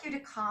like you to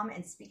come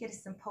and speak at a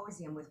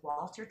symposium with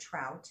Walter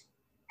Trout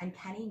and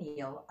Kenny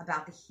Neal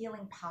about the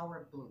healing power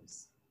of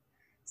blues.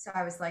 So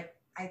I was like,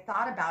 I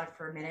thought about it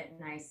for a minute,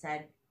 and I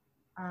said,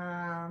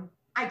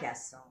 I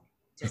guess so.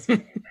 Just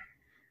kidding.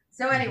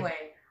 So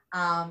anyway,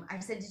 I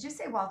said, did you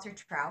say Walter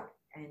Trout?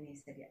 And he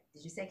said, yeah.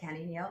 Did you say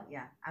Kenny Neal?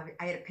 Yeah.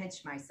 I had to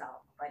pinch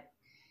myself, but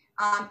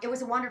it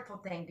was a wonderful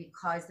thing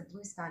because the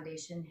Blues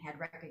Foundation had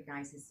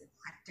recognized this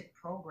eclectic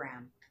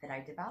program that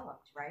I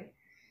developed, right?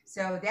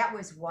 So that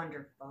was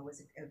wonderful. It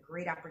was a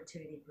great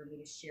opportunity for me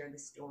to share the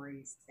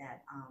stories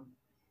that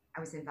I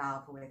was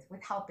involved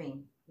with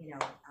helping,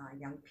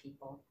 young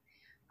people.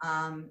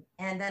 And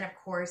then, of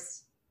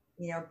course,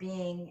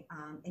 being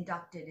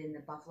inducted in the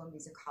Buffalo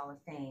Music Hall of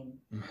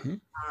Fame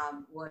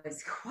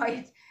was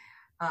quite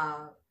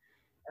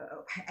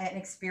an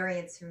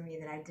experience for me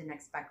that I didn't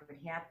expect would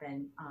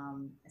happen,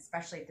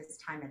 especially at this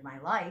time in my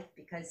life,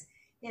 because,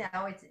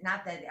 it's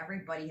not that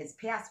everybody has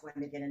passed when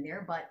they get in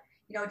there, but,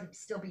 to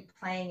still be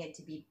playing it,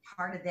 to be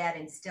part of that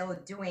and still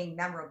doing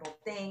memorable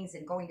things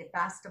and going to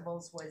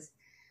festivals was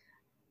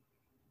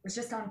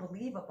just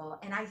unbelievable.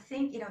 And I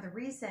think, the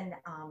reason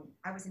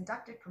I was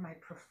inducted for my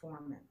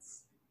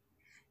performance,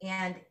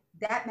 and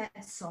that meant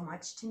so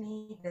much to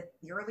me, that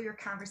the earlier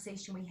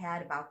conversation we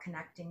had about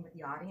connecting with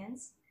the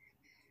audience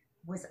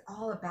was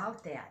all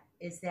about that,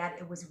 is that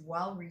it was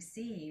well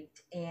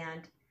received.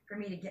 And for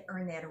me to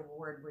earn that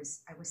award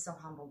I was so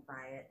humbled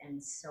by it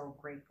and so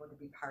grateful to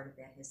be part of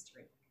that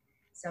history.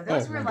 So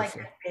those were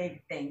wonderful. Like the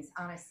big things,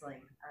 honestly.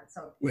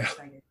 So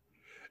excited.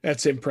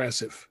 That's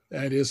impressive.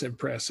 That is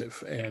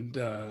impressive. And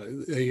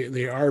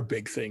they are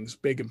big things,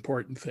 big,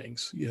 important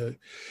things.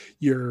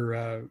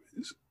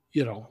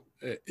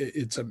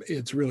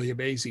 It's really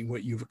amazing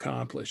what you've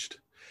accomplished.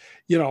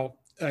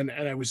 And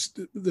I was,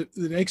 the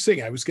next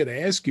thing I was going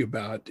to ask you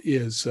about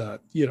is,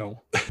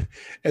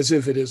 as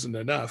if it isn't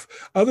enough,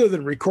 other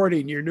than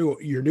recording your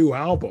new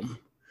album,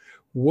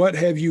 what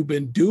have you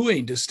been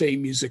doing to stay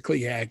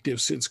musically active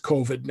since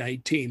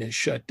COVID-19 has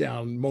shut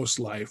down most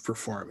live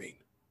performing?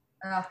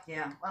 Oh,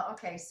 yeah. Well,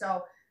 okay.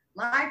 So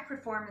live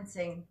performance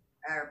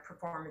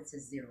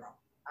is zero.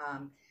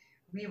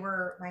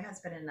 My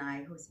husband and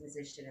I, who's a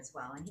musician as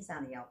well, and he's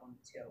on the album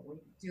too,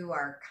 we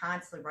are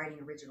constantly writing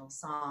original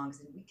songs,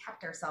 and we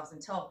kept ourselves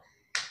until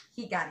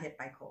he got hit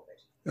by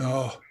COVID.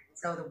 Oh.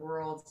 So the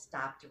world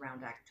stopped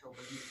around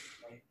October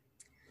musically.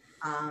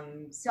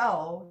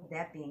 So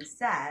that being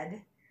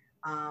said,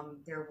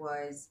 there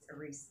was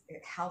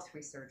a health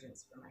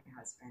resurgence for my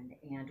husband,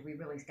 and we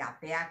really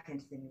got back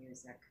into the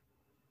music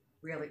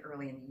really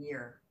early in the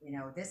year.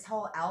 This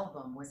whole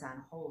album was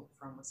on hold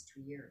for almost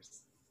 2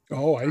 years.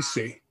 Oh, I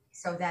see.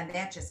 So then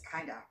that just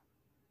kind of,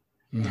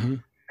 you know, Hmm.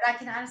 but I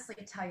can honestly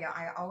tell you,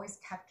 I always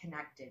kept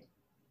connected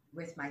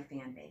with my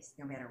fan base,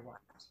 no matter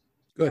what.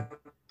 You know, Good.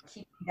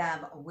 keeping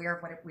them aware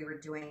of what we were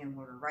doing and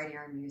we were writing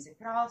our music,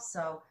 but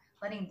also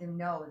letting them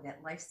know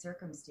that life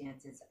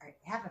circumstances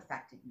have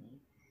affected me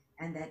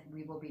and that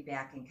we will be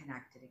back and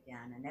connected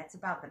again. And that's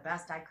about the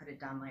best I could have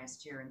done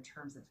last year in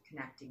terms of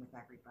connecting with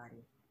everybody.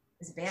 It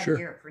was a bad Sure.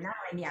 year for not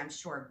only me, I'm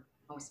sure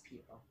most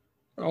people.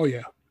 Oh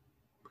yeah.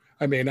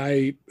 I mean,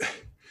 I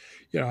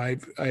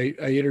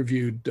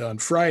interviewed on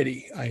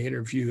Friday. I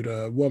interviewed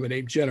a woman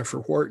named Jennifer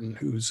Wharton,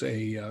 who's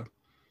a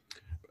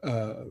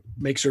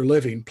makes her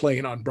living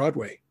playing on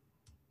Broadway.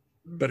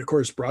 But of Mm-hmm.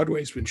 course,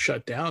 Broadway's been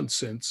shut down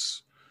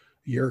since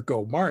a year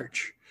ago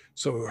March,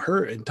 so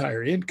her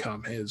entire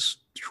income has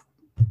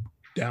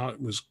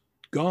was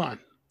gone,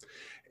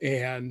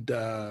 and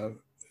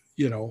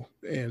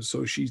and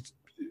so she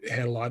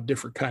had a lot of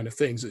different kind of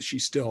things that she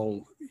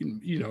still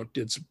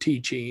did some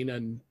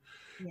teaching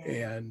Yeah.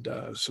 and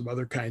some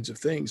other kinds of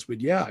things.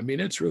 But yeah, I mean,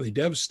 it's really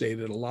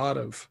devastated a lot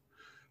of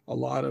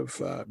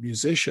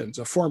musicians.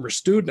 A former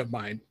student of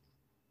mine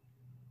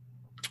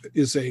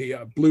is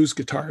a blues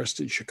guitarist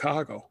in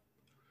Chicago,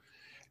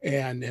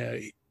 and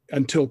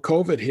until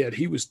COVID hit,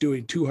 he was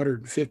doing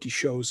 250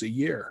 shows a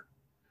year,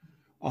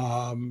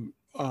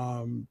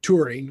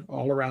 touring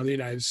all around the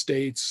United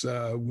States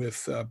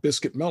with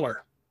Biscuit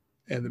Miller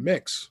and the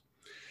Mix.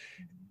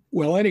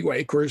 Well,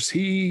 anyway, of course,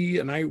 he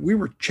and we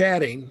were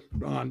chatting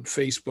on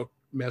Facebook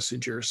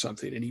Messenger or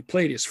something, and he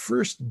played his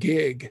first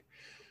gig,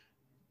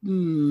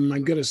 I'm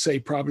going to say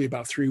probably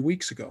about 3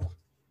 weeks ago.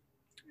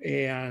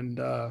 And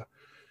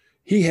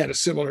he had a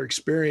similar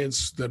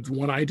experience that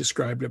one I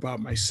described about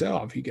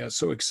myself. He got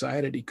so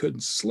excited he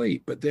couldn't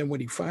sleep. But then when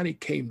he finally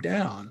came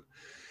down,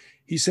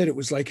 he said it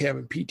was like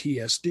having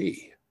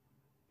PTSD.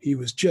 He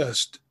was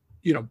just,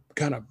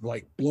 kind of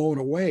like blown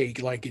away.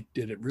 Like,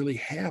 did it really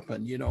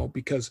happen?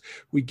 Because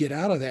we get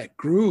out of that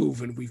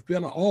groove and we've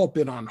all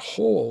been on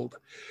hold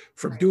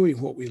from Right. doing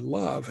what we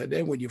love. And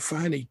then when you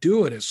finally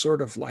do it, it's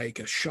sort of like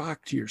a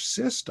shock to your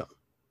system,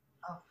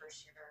 Oh, for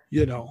sure.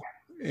 you know?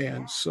 Yeah.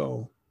 And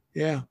so,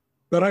 yeah.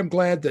 But I'm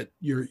glad that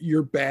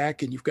you're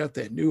back and you've got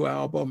that new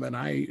album, and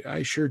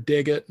I sure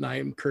dig it, and I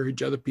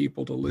encourage other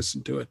people to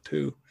listen to it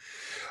too.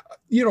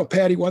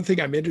 Patty, one thing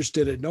I'm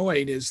interested in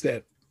knowing is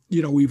that,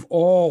 we've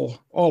all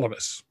of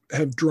us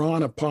have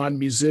drawn upon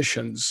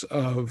musicians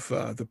of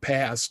the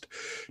past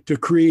to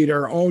create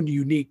our own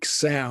unique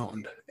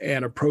sound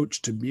and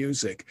approach to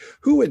music.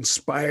 Who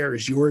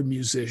inspires your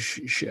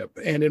musicianship,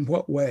 and in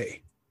what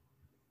way?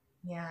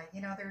 Yeah,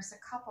 there's a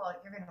couple,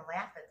 you're going to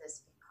laugh at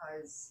this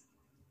because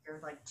they're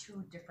like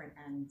two different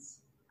ends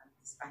of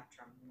the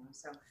spectrum.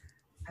 So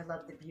I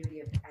love the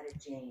beauty of Etta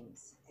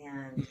James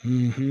and,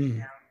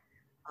 Mm-hmm.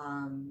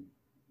 um,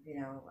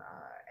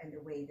 and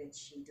the way that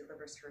she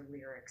delivers her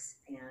lyrics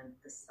and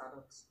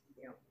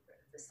you know,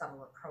 the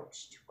subtle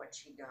approach to what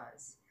she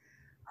does.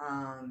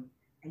 Um,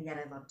 and yet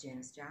I love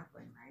Janis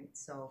Joplin, right?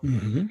 So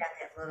Mm-hmm. I've got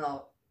that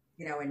little,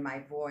 in my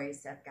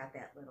voice, I've got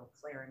that little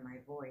flair in my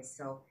voice.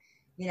 So,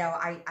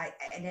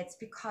 and it's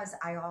because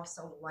I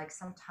also like,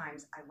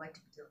 sometimes I like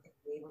to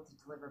be able to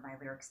deliver my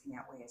lyrics in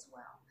that way as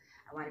well.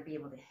 I want to be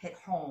able to hit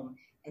home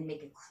and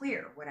make it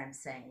clear what I'm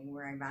saying,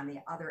 where I'm on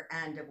the other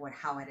end of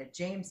how Etta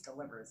James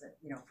delivers it,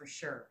 for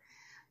sure.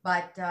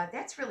 But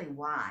that's really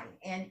why.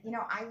 And,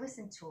 I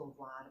listen to a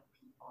lot of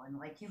people. And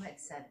like you had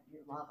said, you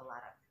love a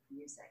lot of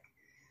music.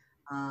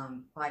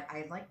 But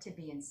I like to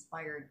be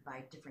inspired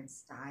by different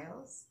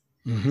styles.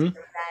 Mm-hmm. So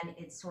then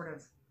it's sort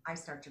of, I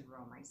start to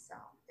grow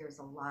myself. There's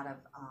a lot of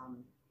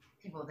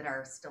people that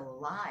are still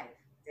alive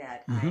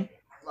that Mm-hmm.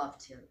 I love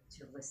to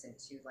listen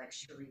to, like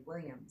Cherie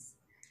Williams.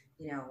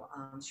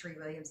 Cherie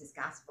Williams is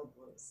gospel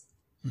blues.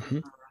 Mm-hmm.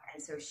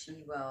 And so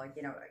she will,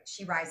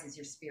 she rises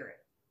your spirit.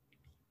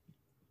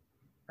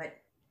 But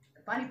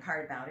the funny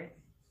part about it,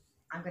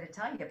 I'm going to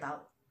tell you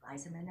about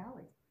Liza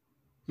Minnelli.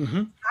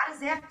 Mm-hmm. How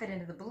does that fit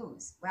into the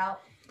blues? Well,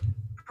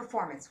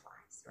 performance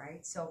wise,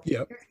 right? So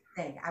Yep. here's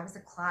the thing: I was a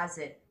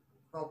closet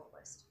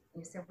vocalist.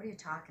 And you said, "What are you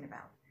talking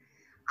about?"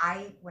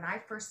 When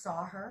I first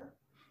saw her,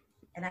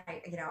 and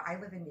I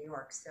live in New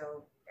York,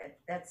 so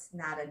that's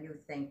not a new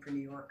thing for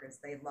New Yorkers.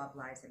 They love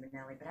Liza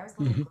Minnelli. But I was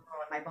a little Mm-hmm.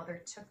 girl, and my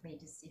mother took me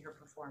to see her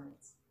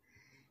performance.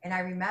 And I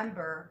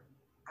remember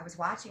I was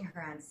watching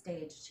her on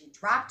stage. She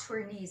dropped to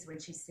her knees when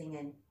she's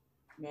singing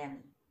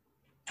 "Mammy."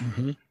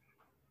 Mm-hmm.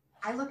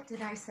 I looked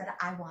and I said,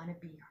 "I want to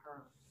be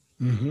her.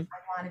 Mm-hmm.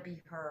 I want to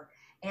be her."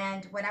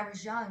 And when I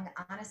was young,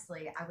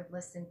 honestly, I would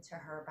listen to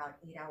her about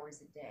 8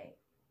 hours a day.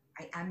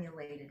 I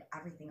emulated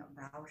everything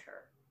about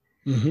her.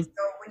 Mm-hmm.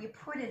 So when you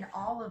put in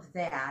all of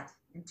that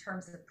in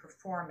terms of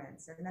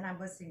performance, and then I'm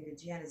listening to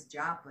Janis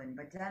Joplin,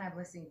 but then I'm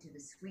listening to the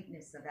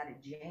sweetness of Etta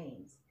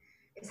James,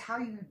 is how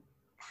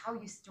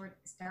you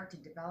start to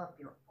develop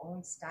your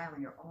own style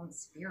and your own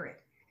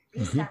spirit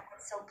based Hmm. on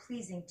what's so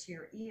pleasing to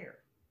your ear,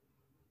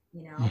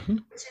 you know, Hmm.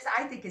 which is,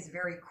 I think, is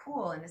very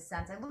cool in a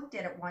sense. I looked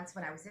at it once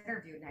when I was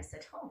interviewed and I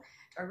said, oh,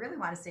 do I really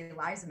want to say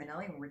Liza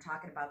Minnelli when we're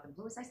talking about the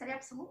blues? I said,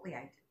 absolutely,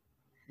 I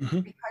do. Hmm.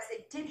 Because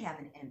it did have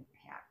an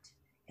impact.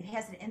 It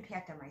has an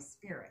impact on my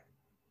spirit.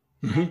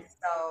 Hmm. And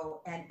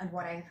so, and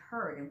what I've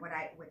heard and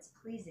what's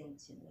pleasing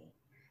to me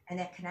and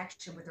that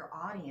connection with her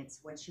audience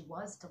when she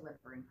was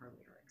delivering her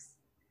lyrics.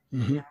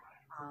 You Hmm. know,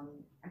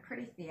 I'm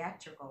pretty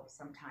theatrical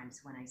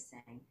sometimes when I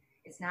sing.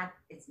 It's not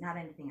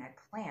anything I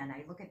plan.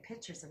 I look at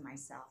pictures of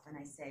myself and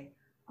I say,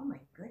 oh my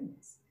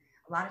goodness.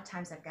 A lot of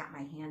times I've got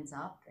my hands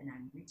up and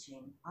I'm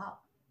reaching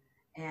up,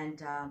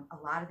 and a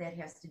lot of that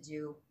has to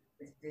do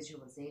with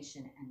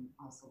visualization and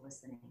also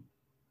listening.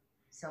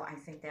 So I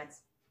think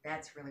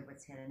that's really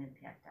what's had an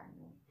impact on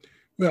me.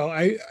 Well,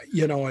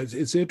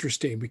 it's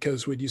interesting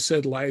because when you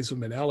said Liza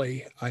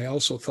Minnelli, I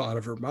also thought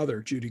of her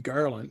mother, Judy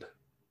Garland.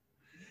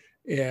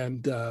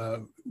 And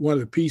one of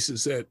the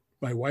pieces that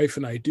my wife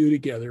and I do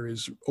together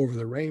is Over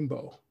the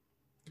Rainbow.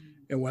 Mm.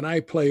 And when I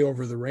play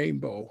Over the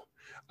Rainbow,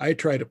 I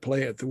try to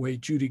play it the way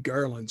Judy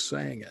Garland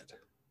sang it.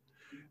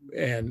 Mm-hmm.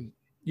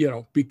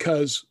 And,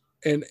 because,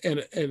 and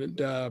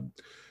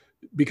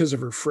because of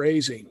her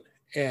phrasing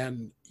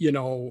and,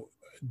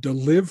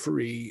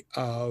 delivery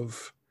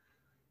of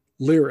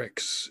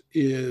lyrics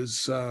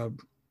is,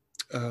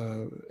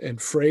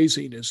 and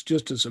phrasing is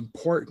just as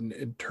important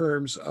in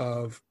terms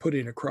of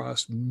putting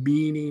across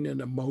meaning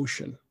and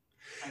emotion.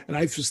 Right. And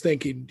I was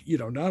thinking,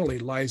 not only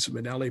Liza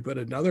Minnelli, but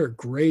another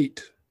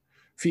great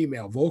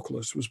female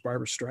vocalist was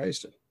Barbara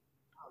Streisand.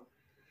 Oh,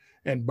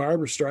 And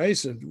Barbara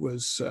Streisand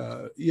was,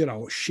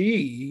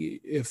 she,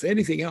 if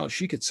anything else,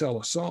 she could sell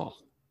a song.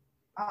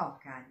 oh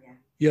God,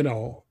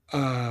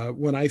 yeah.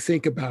 When I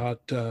think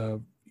about, uh,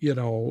 I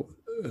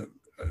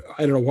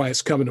don't know why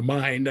it's coming to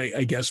mind.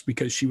 I guess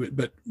because she would,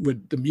 but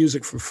with the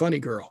music from Funny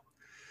Girl,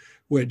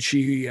 when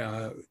she,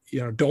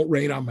 don't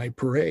rain on my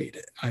parade.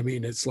 I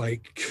mean, it's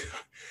like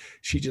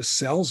she just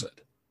sells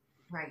it.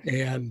 Right.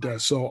 And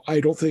so I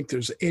don't think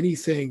there's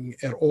anything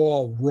at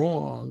all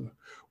wrong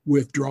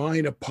with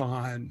drawing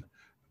upon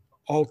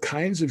all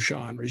kinds of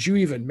genres. You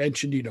even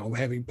mentioned,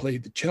 having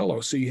played the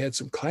cello, so you had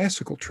some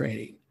classical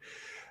training.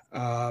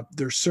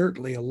 There's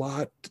certainly a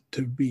lot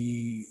to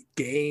be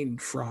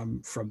gained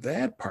from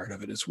that part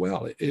of it as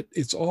well.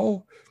 It's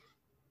all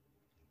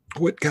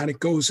what kind of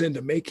goes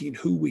into making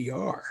who we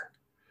are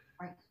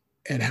Right.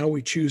 and how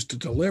we choose to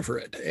deliver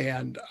it.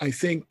 And I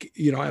think,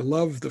 I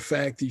love the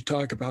fact that you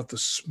talk about the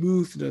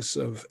smoothness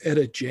of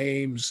Etta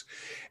James,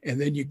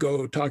 and then you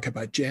go talk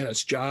about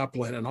Janis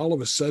Joplin, and all of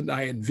a sudden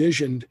I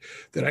envisioned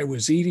that I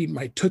was eating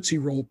my Tootsie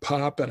Roll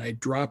Pop and I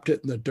dropped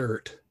it in the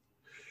dirt.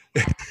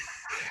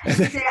 And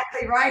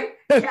Exactly right.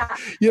 Yeah.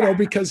 Yeah.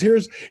 because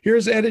here's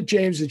Etta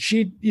James, and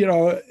she,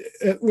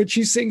 when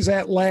she sings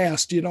that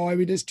last, I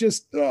mean, it's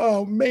just,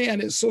 oh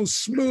man, it's so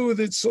smooth,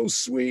 it's so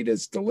sweet,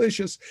 it's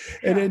delicious.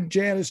 And Yeah. then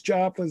Janis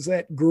Joplin's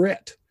that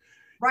grit,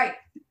 Right.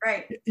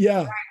 Right.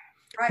 yeah,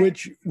 Right.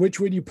 which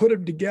when you put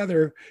them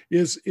together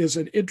is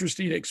an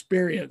interesting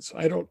experience.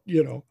 I don't,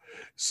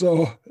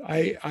 so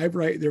I'm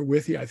right there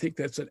with you. I think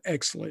that's an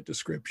excellent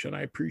description.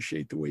 I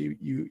appreciate the way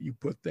you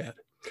put that.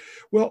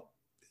 Well,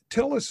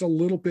 tell us a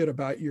little bit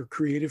about your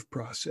creative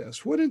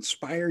process. What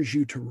inspires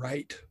you to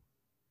write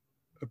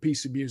a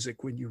piece of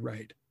music when you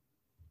write?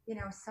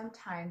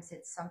 Sometimes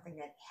it's something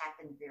that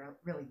happened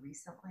really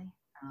recently,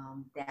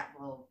 that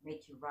will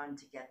make you run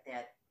to get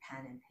that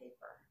pen and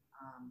paper.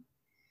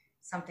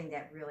 Something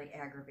that really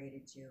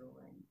aggravated you,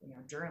 and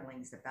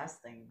journaling is the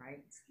best thing, right?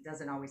 It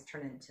doesn't always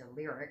turn into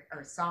lyric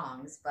or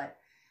songs, but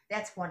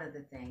that's one of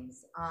the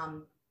things.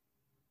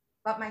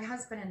 But my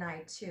husband and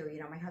I too,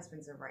 my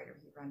husband's a writer.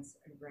 He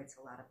writes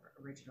a lot of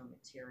original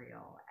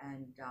material,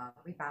 and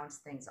we bounce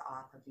things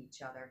off of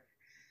each other.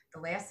 The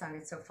last song,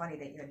 it's so funny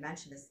that you had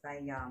mentioned this.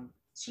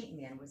 Cheat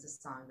Man was a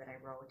song that I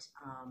wrote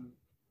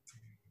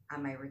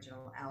on my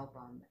original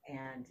album,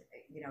 and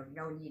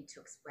no need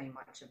to explain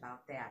much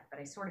about that. But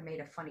I sort of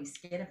made a funny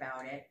skit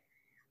about it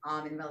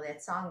in the middle of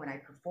that song when I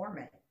perform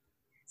it.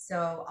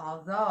 So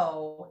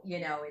although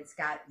it's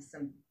got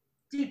some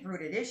deep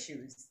rooted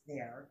issues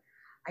there,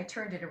 I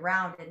turned it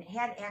around and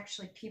had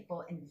actually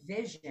people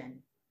envision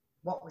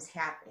what was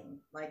happening.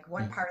 Like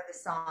one Mm. part of the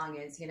song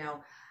is,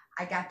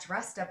 I got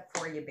dressed up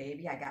for you,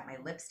 baby. I got my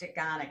lipstick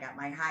on. I got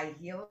my high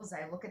heels.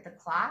 I look at the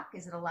clock.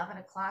 Is it 11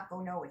 o'clock? Oh,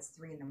 no, it's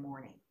 3 in the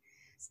morning.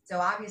 So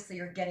obviously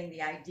you're getting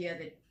the idea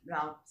that,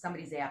 well,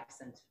 somebody's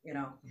absent.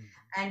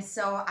 And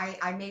so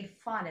I made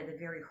fun at a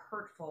very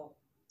hurtful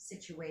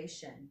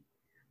situation.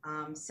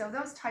 So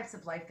those types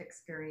of life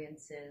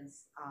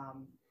experiences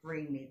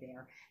bring me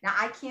there. Now,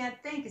 I can't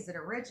think, is it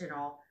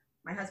original?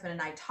 My husband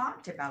and I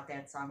talked about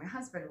that song. My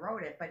husband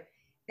wrote it, but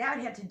that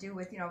had to do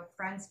with,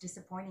 friends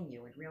disappointing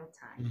you in real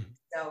time. Mm.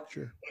 So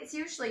Sure. it's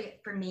usually,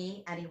 for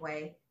me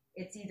anyway,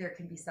 it's either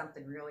can be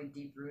something really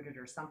deep rooted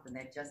or something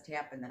that just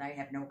happened that I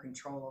have no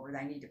control over,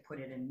 that I need to put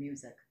it in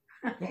music.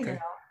 you Okay. know?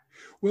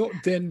 Well,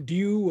 then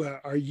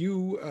are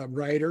you a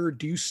writer?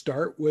 Do you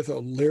start with a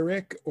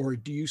lyric, or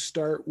do you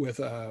start with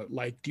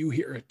do you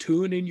hear a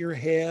tune in your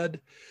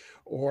head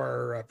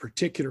or a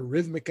particular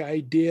rhythmic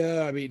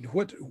idea? I mean,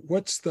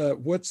 what's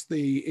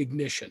the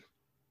ignition?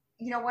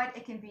 You know what?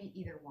 It can be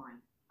either one.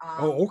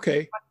 Oh,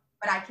 okay.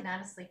 But I can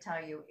honestly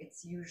tell you,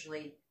 it's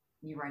usually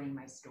me writing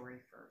my story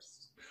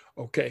first.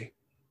 Okay.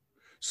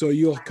 So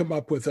you'll come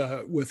up with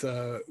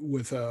a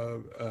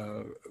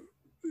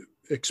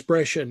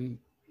expression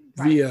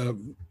Right. via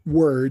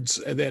words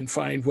and then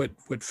find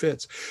what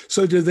fits.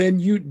 So do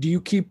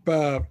you keep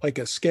like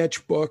a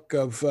sketchbook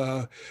of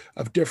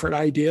different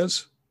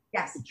ideas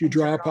Yes, that you and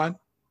draw journal. upon?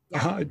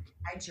 Yep, Uh-huh.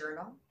 I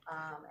journal. And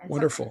sometimes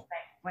Wonderful.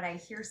 when I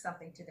hear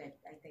something to that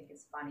I think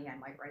is funny, I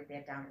might write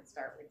that down and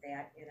start with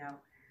that.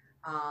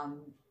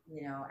 Um,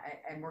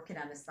 I'm working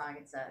on this song.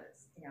 It's a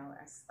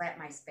slap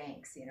my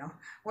spanks.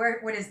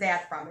 What is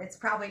that from? It's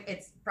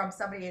from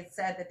somebody that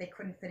said that they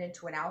couldn't fit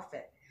into an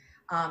outfit.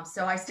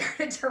 So I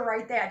started to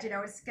write that.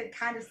 It's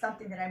kind of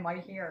something that I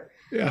might hear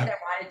that Yeah. I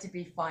wanted to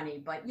be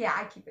funny. But yeah,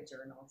 I keep a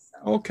journal.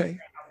 So Okay.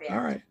 how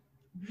All bad. right.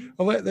 Mhm.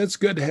 Well, that's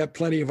good to have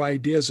plenty of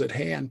ideas at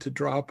hand to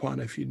draw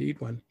upon if you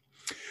need one.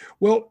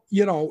 Well,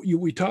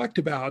 we talked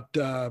about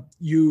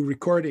you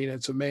recording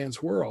 "It's a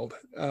Man's World."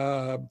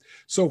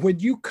 So when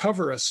you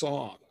cover a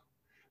song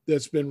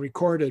that's been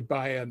recorded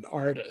by an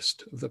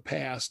artist of the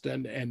past,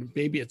 and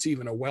maybe it's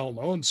even a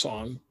well-known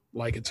song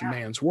like "It's a Yeah,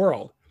 Man's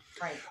World,"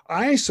 right.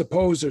 I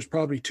suppose there's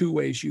probably two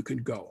ways you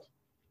can go.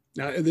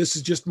 Now, this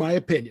is just my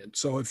opinion.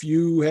 So if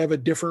you have a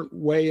different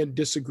way and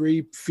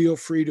disagree, feel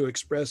free to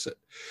express it.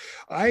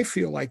 I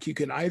feel like you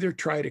can either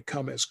try to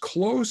come as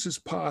close as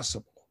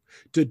possible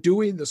to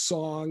doing the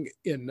song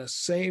in the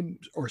same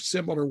or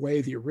similar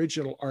way the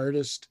original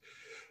artist,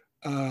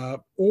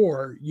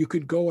 or you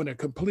could go in a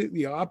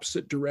completely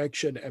opposite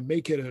direction and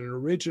make it an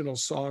original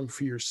song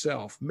for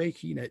yourself,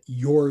 making it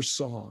your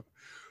song.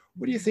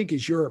 What do you Mhm. think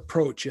is your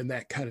approach in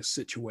that kind of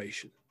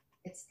situation?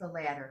 It's the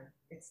latter.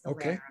 It's the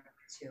Okay. latter of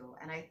the two.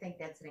 And I think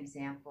that's an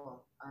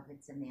example of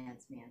it's a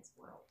man's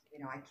world.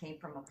 I came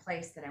from a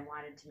place that I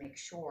wanted to make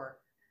sure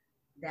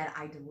that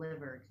I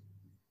delivered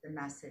the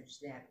message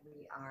that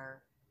we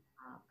are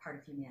part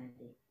of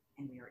humanity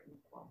and we are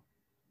equal.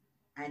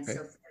 And Okay.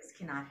 so things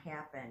cannot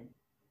happen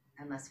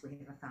unless we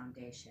have a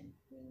foundation.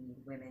 We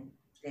need women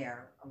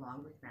there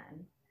along with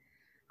men.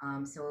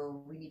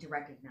 So we need to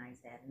recognize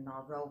that. And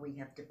although we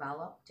have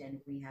developed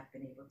and we have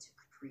been able to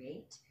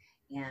create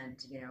and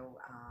to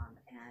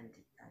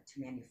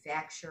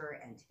manufacture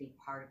and to be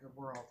part of the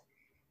world,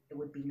 it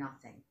would be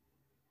nothing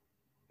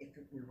if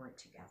we weren't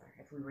together.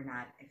 If we were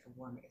not, if it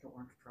weren't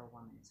for a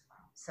woman as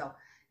well. So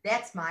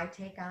that's my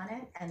take on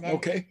it. And then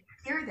Okay. if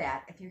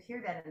you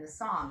hear that in the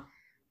song,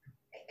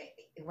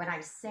 when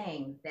I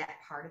sing that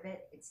part of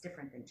it, it's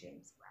different than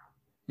James Brown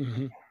at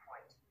Mm-hmm. that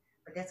point.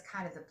 But that's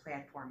kind of the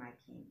platform I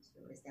came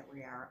to, is that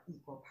we are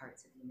equal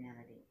parts of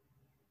humanity.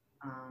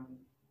 Um,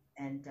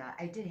 and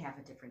I did have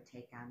a different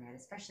take on that,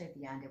 especially at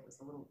the end. It was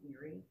a little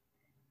eerie,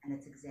 and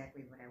it's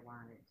exactly what I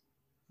wanted.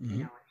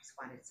 Mm-hmm. I just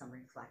wanted some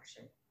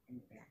reflection in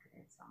the back of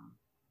that song.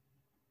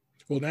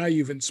 Well, now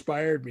you've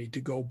inspired me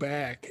to go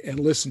back and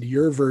listen to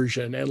your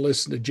version and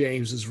listen to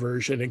James's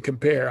version and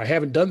compare. I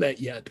haven't done that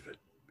yet.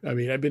 I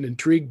mean, I've been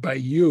intrigued by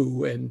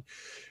you, and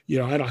I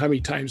don't know how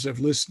many times I've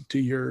listened to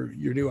your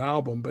new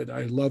album, but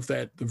I love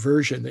the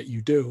version that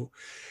you do.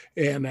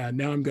 And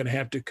now I'm going to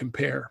have to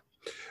compare.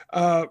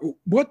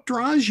 What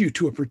draws you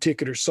to a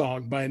particular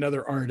song by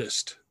another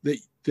artist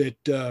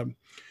that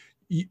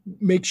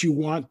makes you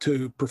want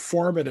to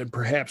perform it and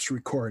perhaps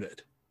record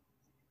it?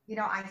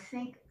 I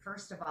think,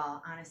 first of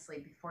all, honestly,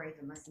 before I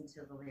even listen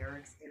to the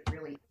lyrics, it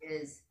really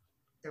is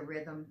the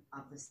rhythm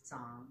of the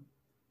song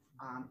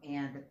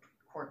and the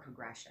chord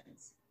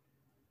progressions.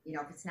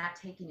 If it's not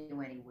taking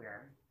you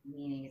anywhere,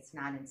 meaning it's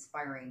not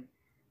inspiring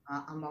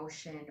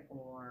emotion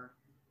or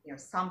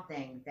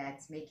something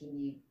that's making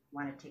me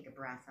want to take a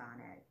breath on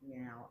it.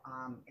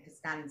 If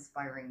it's not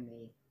inspiring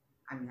me,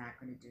 I'm not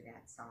going to do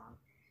that song.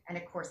 And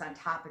of course, on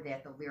top of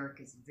that, the lyric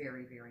is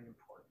very, very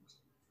important.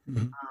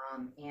 Mm-hmm.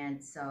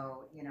 And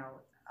so,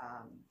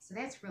 so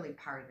that's really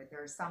part of it.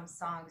 There are some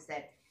songs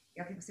that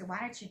people say, "Why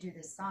don't you do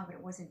this song?" But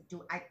it wasn't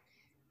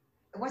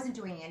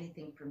doing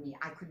anything for me.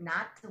 I could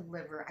not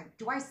deliver.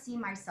 Do I see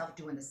myself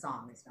doing the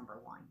song? Is number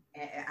one.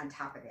 On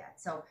top of that,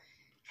 so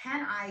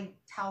can I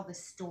tell the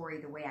story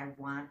the way I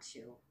want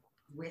to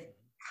with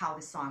how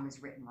the song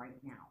is written right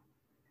now?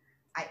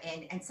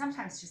 And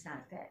sometimes it's just not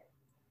a fit.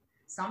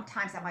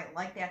 Sometimes I might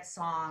like that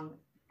song,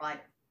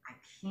 but I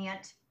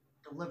can't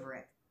deliver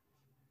it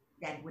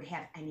that would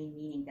have any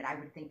meaning that I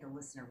would think the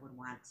listener would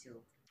want to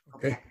go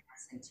Okay. back and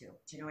listen to.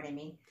 Do you know what I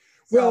mean?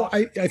 Well, So,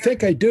 I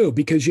think I do,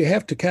 because you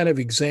have to kind of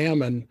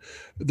examine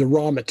the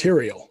raw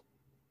material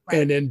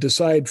right, and then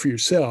decide for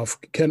yourself,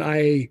 can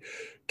I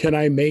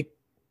make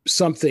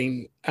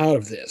something out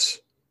of this?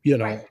 You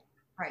right, know,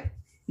 right.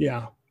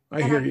 yeah,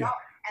 I And I hear you. don't,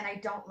 and I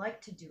don't like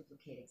to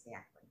duplicate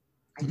exactly.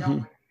 I don't Mm-hmm.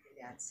 like to do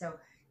that. So,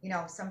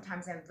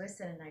 sometimes I would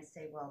listen and I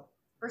say, well,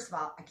 first of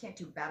all, I can't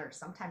do better.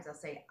 Sometimes I'll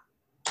say,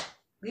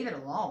 leave it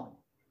alone.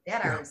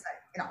 That I Yeah. was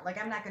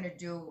like I'm not going to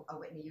do a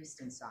Whitney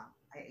Houston song.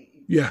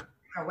 Yeah.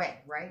 No way,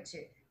 right?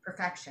 To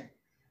perfection.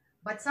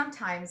 But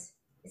sometimes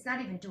it's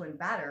not even doing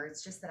better.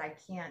 It's just that I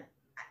can't.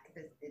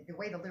 The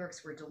way the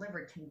lyrics were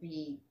delivered can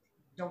be,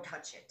 don't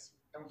touch it,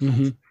 don't touch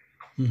Hmm. it.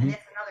 And Hmm.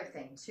 that's another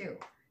thing too.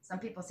 Some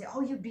people say,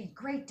 "Oh, you'd be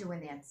great doing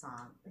that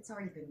song." It's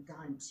already been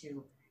done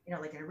too.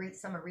 Like in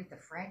some Aretha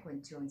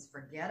Franklin tunes,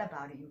 "Forget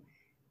About It."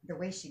 The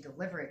way she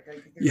delivered it,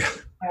 there's Yeah.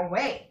 just no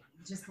way.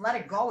 Just let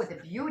it go. The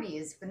beauty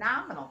is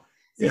phenomenal.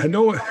 Yeah. Same thing,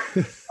 No.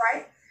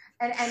 right?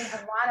 And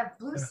a lot of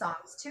blues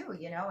songs too,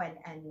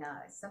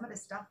 and some of the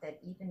stuff that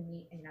even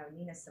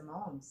Nina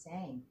Simone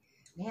sang,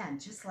 man,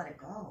 just let it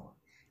go.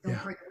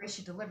 Yeah. The way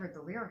she delivered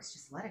the lyrics,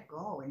 just let it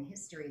go. And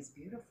history is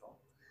beautiful.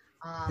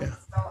 Yeah.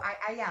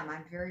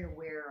 I'm very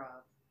aware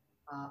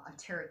of a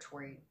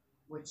territory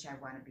which I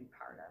want to be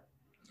part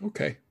of.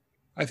 Okay.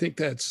 I think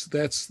that's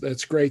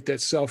great.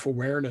 That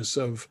self-awareness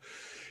of,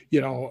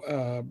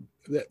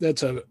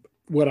 that's a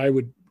what I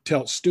would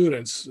tell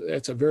students.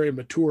 That's a very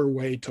mature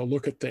way to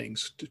look at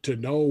things, to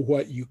know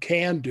what you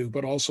can do,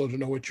 but also to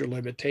know what your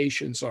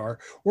limitations are,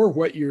 or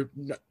what you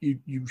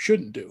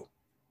shouldn't do,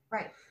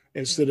 Right.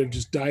 instead of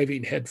just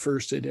diving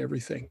headfirst into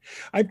everything.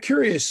 I'm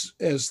curious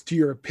as to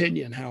your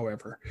opinion,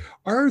 however,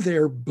 are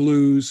there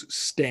blues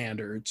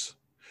standards,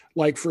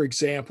 like, for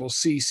example,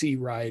 C.C.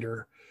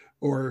 Ryder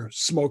or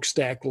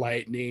Smokestack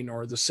Lightning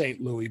or the St.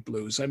 Louis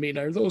Blues? I mean,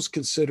 are those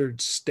considered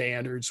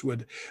standards?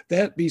 Would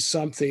that be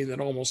something that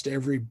almost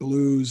every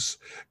blues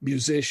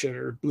musician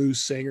or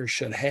blues singer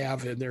should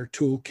have in their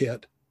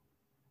toolkit?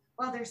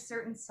 Well, there's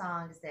certain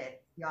songs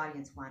that the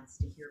audience wants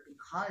to hear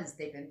because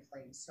they've been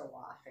played so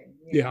often,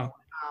 Yeah.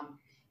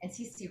 And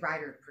CC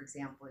Ryder, for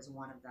example, is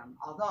one of them.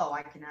 Although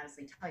I can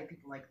honestly tell you,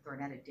 people like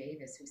Thornetta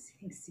Davis, who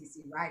sings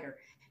CC Ryder,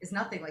 is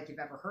nothing like you've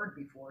ever heard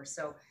before.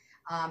 So,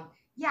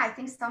 yeah, I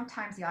think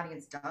sometimes the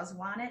audience does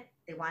want it.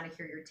 They want to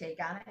hear your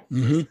take on it.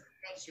 There's Hmm. certain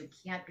things you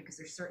can't, because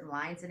there's certain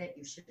lines in it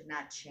you should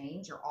not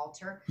change or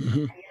alter.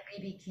 Hmm.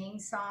 B.B. King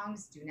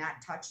songs, do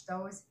not touch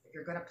those. If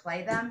you're going to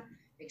play them,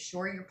 make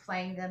sure you're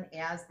playing them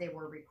as they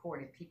were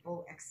recorded.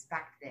 People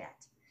expect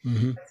that.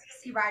 Hmm. But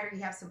CC Ryder,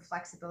 you have some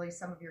flexibility.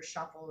 Some of your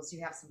shuffles,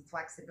 you have some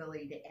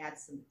flexibility to add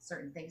some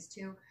certain things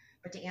to.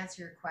 But to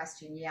answer your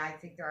question, yeah, I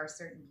think there are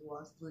certain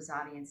blues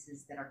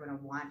audiences that are going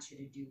to want you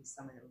to do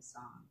some of those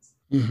songs.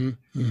 Hmm.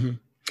 Hmm.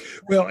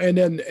 Well, and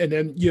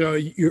then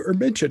you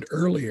mentioned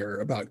earlier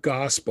about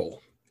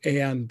gospel,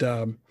 and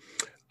I'm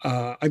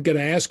going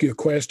to ask you a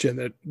question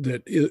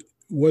that it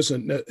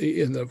wasn't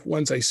in the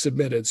ones I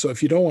submitted. So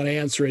if you don't want to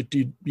answer it,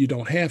 you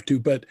don't have to.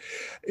 But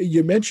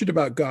you mentioned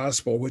about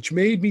gospel, which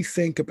made me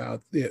think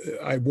about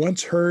I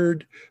once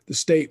heard the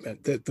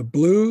statement that the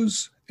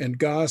blues and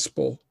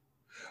gospel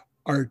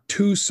are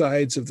two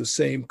sides of the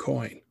same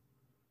coin.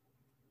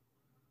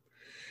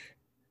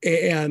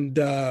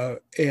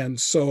 And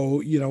so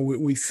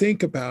we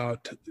think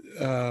about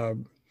uh,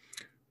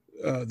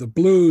 the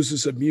blues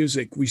as a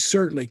music. We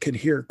certainly can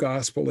hear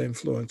gospel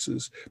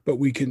influences, but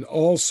we can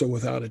also,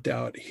 without a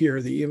doubt,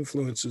 hear the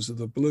influences of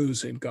the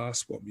blues in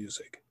gospel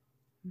music.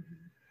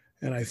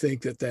 Mm-hmm. And I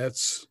think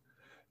that's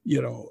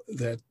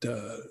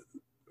that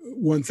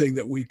one thing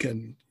that we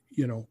can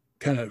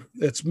kind of,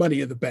 that's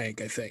money in the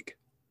bank, I think.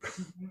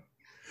 Mm-hmm.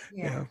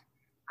 Yeah, Yeah.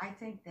 I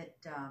think that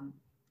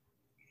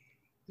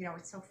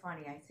it's so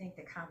funny. I think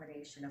the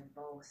combination of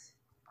both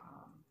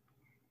um,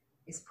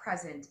 is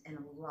present in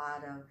a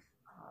lot of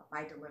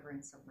my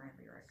deliverance of my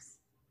lyrics.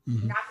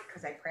 Mm-hmm. Not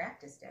because I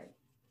practiced it,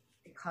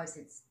 because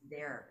it's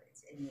there,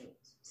 it's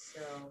innate. So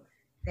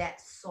that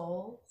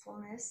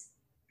soulfulness,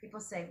 people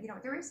say,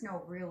 there is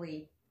no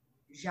really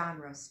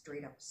genre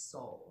straight up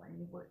soul. I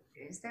mean, what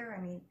is there?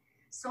 I mean,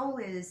 soul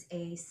is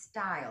a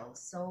style.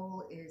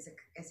 Soul is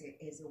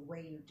a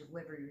way you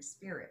deliver your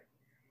spirit.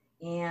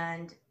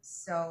 And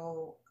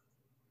so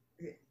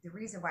the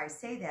reason why I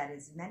say that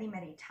is many,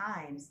 many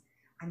times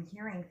I'm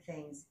hearing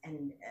things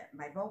in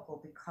my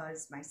vocal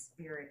because my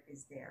spirit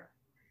is there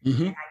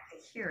Mm-hmm. and I can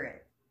hear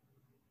it.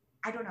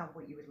 I don't know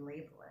what you would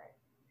label it,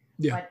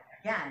 Yeah. but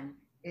again,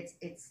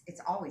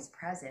 it's always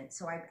present.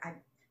 So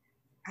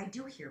I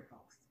do hear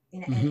both,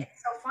 and Mm-hmm.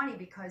 it's so funny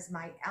because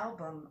my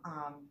album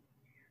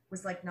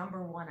was like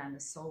number one on the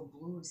soul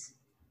blues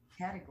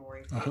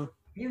category Uh-huh. for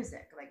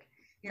music. Like,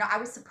 I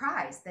was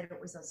surprised that it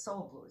was a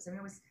soul blues. I mean,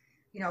 it was,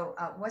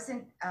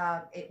 wasn't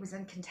it was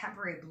in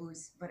contemporary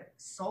blues, but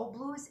soul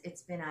blues.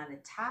 It's been on the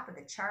top of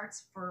the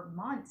charts for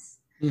months,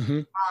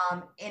 Mm-hmm.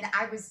 and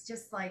I was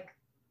just like,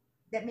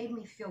 that made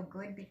me feel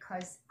good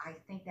because I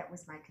think that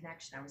was my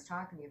connection I was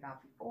talking to you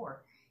about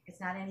before. It's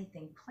not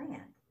anything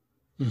planned.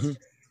 It's Mm-hmm. just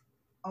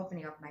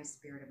opening up my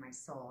spirit and my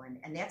soul,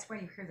 and that's where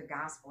you hear the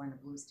gospel and the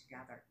blues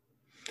together.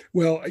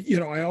 Well,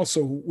 I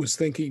also was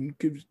thinking,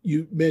 'cause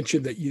you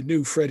mentioned that you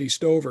knew Freddie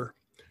Stover,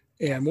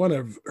 and Yes. one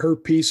of her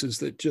pieces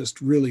that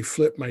just really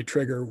flipped my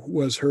trigger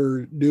was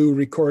her new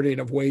recording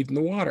of Wade in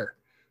the Water,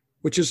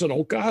 which is an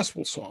old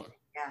gospel song.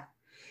 Yeah.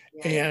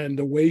 Yeah. And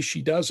the way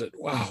she does it,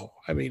 wow.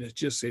 I mean,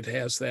 it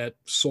has that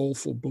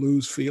soulful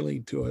blues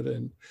feeling to it.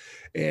 And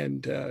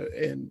and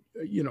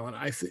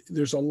I think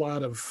there's a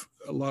lot of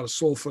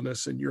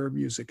soulfulness in your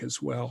music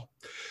as well.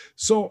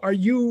 So are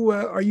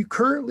you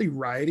currently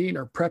writing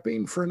or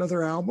prepping for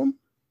another album?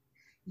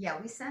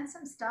 Yeah, we sent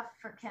some stuff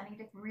for Kenny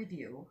to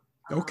review.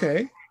 Um,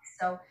 Okay,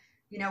 so,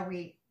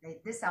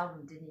 this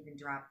album didn't even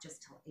drop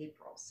just till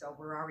April. So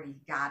we're already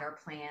got our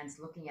plans,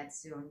 looking at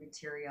soon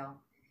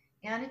material.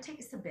 And it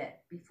takes a bit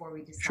before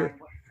we decide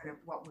sure.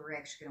 what we're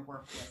actually going to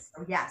work with.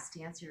 So, yes,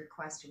 to answer your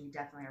question, we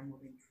definitely are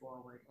moving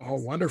forward. Oh,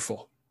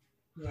 wonderful.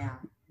 Yeah.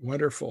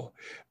 Wonderful.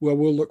 Well,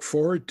 we'll look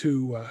forward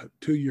to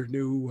your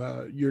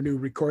new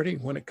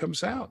recording when it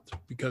comes out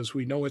because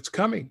we know it's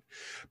coming.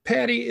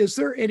 Patty, is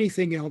there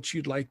anything else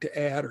you'd like to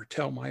add or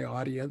tell my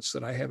audience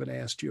that I haven't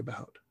asked you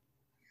about?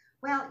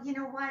 Well, you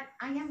know what?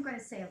 I am going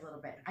to say a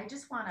little bit. I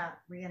just want to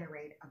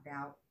reiterate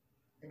about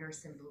the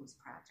Nurse and Blues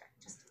Project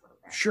just a little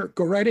bit. Sure,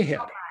 go right ahead.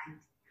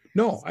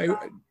 No, So,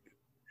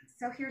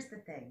 so here's the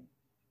thing.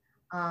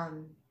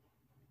 Um,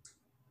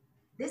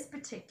 this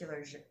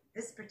particular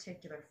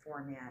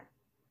format,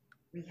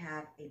 we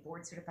have a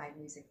board certified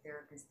music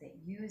therapist that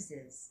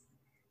uses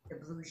the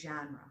blues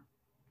genre.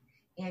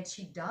 And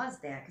she does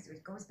that because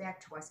it goes back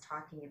to us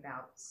talking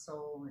about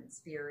soul and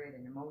spirit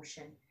and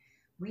emotion.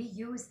 We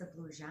use the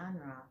blues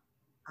genre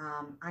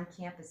on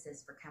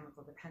campuses for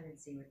chemical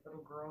dependency with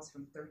little girls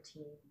from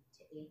 13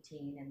 to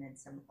 18 and then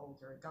some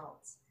older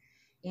adults.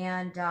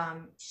 And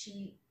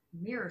she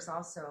mirrors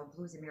also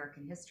blues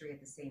American history at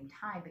the same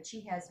time, but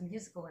she has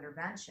musical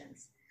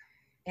interventions.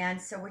 And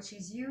so what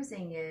she's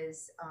using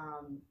is,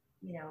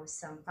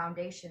 some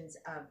foundations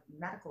of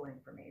medical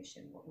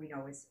information, what we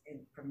know is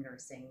from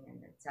nursing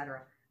and et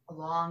cetera,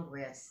 along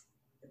with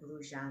the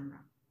blues genre.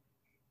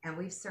 And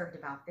we've served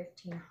about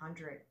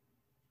 1,500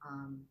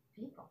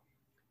 people.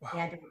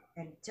 wow.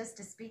 And just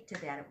to speak to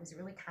that, it was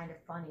really kind of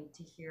funny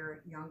to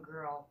hear a young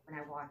girl when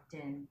I walked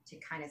in to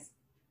kind of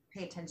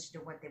pay attention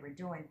to what they were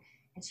doing.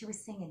 And she was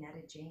singing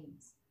Etta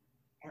James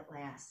at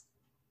last.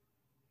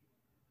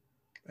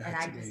 And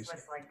That's I amazing. just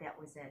was like, that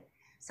was it.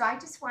 So I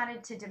just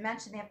wanted to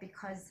mention that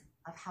because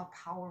of how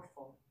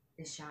powerful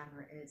this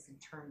genre is in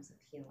terms of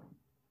healing.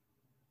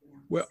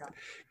 Well,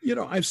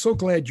 So. I'm so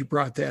glad you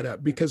brought that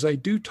up because I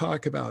do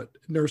talk about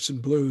Nurse and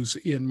Blues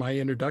in my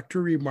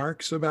introductory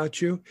remarks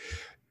about you.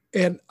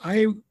 And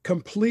I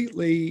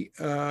completely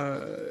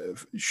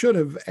should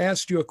have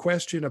asked you a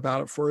question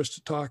about it for us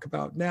to talk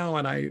about now,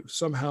 and I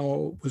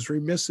somehow was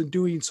remiss in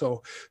doing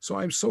so. So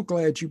I'm so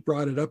glad you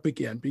brought it up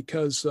again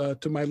because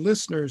to my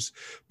listeners,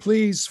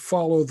 please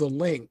follow the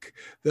link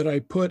that I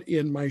put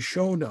in my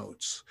show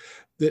notes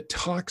that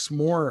talks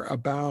more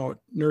about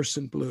Nurse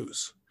and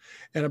Blues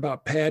and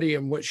about Patty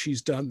and what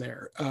she's done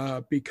there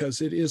because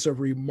it is a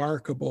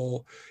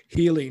remarkable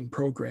healing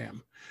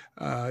program.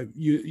 As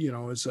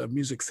a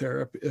music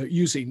therapy,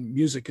 using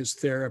music as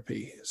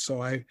therapy.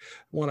 So I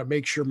want to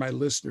make sure my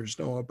listeners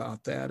know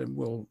about that, and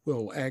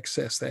we'll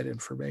access that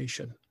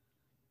information.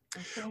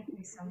 Well, thank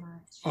you so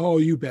much. Oh,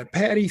 you bet,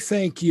 Patty.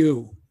 Thank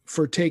you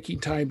for taking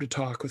time to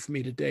talk with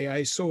me today.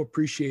 I so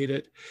appreciate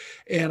it,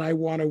 and I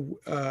want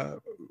to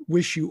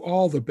wish you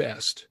all the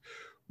best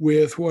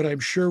with what I'm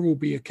sure will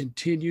be a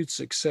continued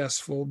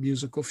successful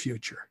musical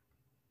future.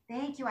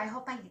 Thank you. I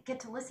hope I get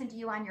to listen to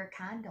you on your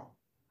condo.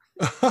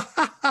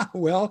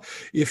 Well,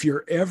 if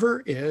you're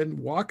ever in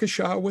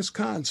Waukesha,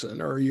 Wisconsin,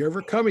 or you're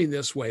ever coming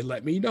this way,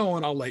 let me know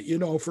and I'll let you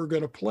know if we're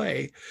going to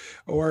play.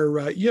 Or,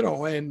 I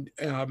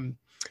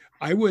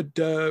would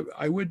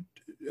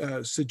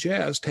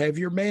suggest have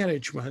your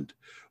management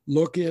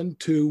look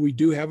into, we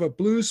do have a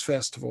blues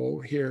festival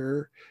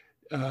here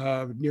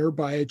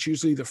nearby. It's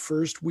usually the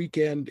first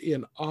weekend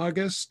in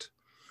August.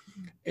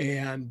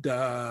 And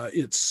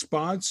it's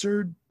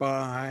sponsored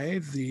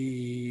by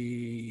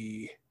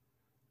the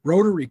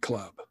Rotary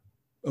Club,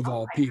 of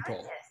all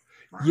people.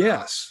 Wow.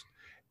 Yes.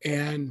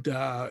 And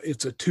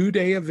it's a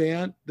 2-day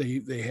event.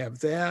 They have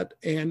that.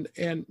 And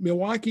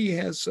Milwaukee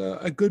has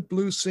a good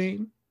blues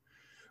scene.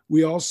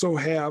 We also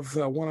have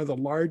one of the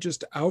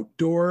largest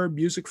outdoor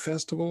music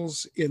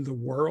festivals in the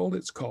world.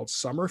 It's called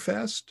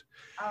Summerfest.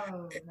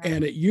 Oh, nice.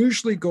 And it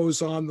usually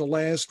goes on the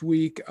last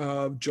week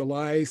of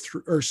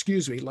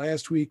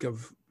last week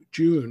of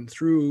June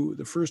through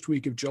the first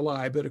week of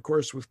July. But of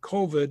course, with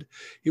COVID,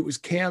 it was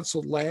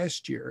canceled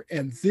last year.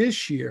 And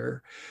this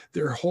year,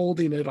 they're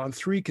holding it on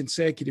 3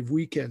 consecutive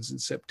weekends in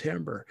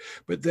September.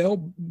 But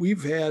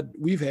we've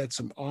had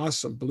some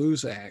awesome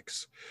blues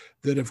acts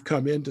that have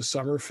come into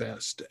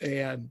Summerfest.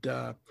 And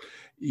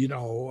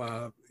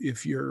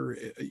if your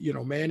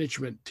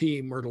management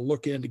team were to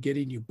look into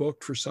getting you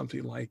booked for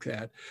something like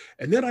that,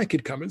 and then I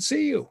could come and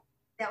see you.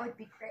 That would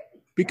be great.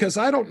 Because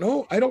I don't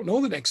know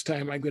the next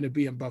time I'm going to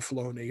be in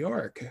Buffalo, New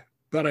York,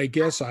 but I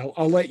guess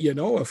I'll let you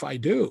know if I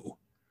do.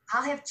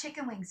 I'll have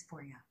chicken wings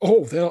for you.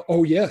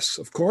 Oh yes,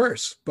 of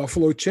course.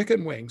 Buffalo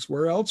chicken wings.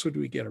 Where else would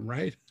we get them,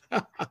 right?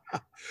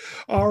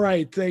 All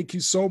right. Thank you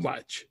so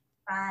much.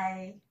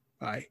 Bye.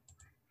 Bye.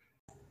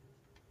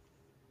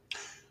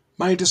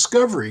 My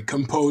Discovery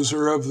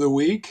Composer of the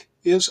Week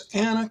is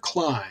Anna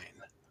Klein,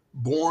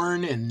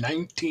 born in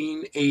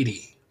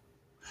 1980.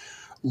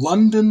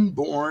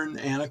 London-born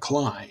Anna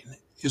Klein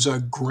is a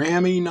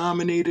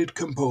Grammy-nominated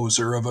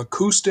composer of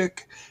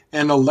acoustic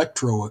and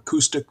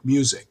electroacoustic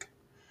music,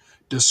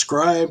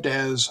 described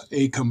as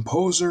a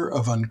composer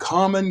of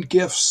uncommon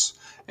gifts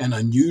and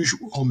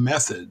unusual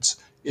methods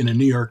in a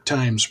New York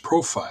Times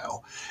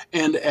profile,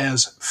 and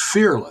as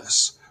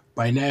fearless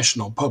by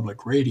National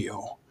Public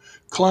Radio.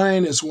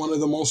 Klein is one of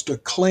the most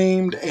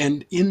acclaimed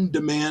and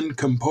in-demand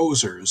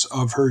composers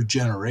of her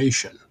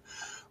generation,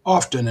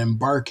 often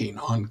embarking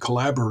on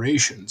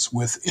collaborations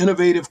with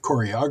innovative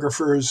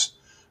choreographers,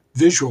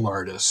 visual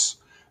artists,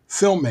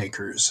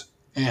 filmmakers,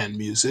 and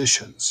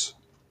musicians.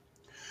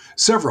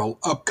 Several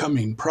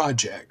upcoming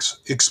projects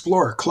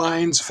explore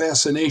Klein's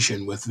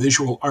fascination with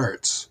visual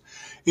arts,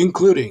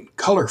 including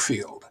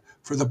Colorfield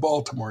for the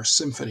Baltimore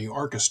Symphony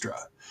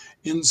Orchestra,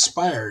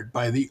 inspired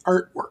by the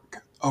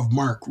artwork of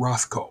Mark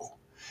Rothko,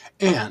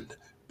 and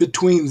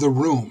Between the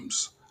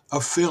Rooms, a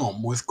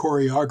film with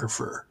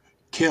choreographer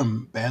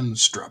Kim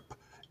Bandstrup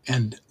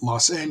and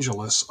Los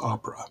Angeles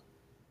Opera.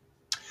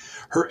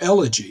 Her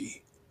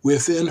elegy,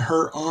 Within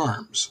Her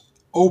Arms,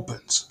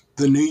 opens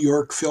the New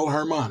York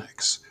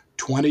Philharmonic's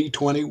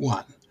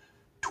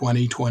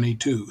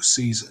 2021-2022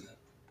 season.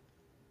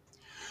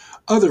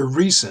 Other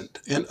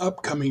recent and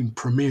upcoming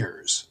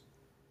premieres: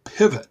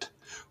 Pivot,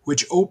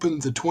 which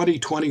opened the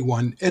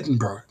 2021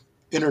 Edinburgh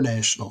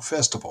International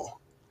Festival;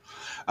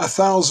 A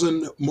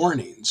Thousand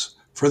Mornings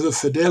for the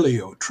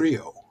Fidelio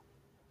Trio;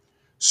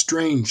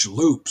 Strange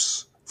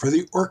Loops for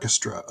the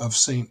Orchestra of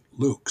St.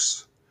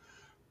 Luke's;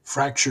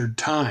 Fractured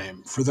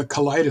Time for the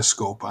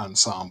Kaleidoscope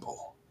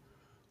Ensemble;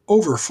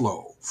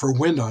 Overflow for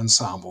Wind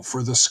Ensemble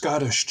for the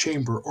Scottish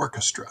Chamber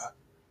Orchestra;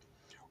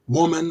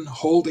 Woman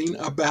Holding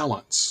a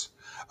Balance,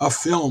 a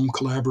film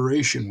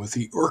collaboration with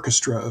the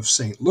Orchestra of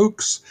St.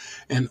 Luke's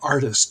and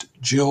artist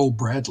Jill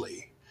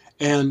Bradley;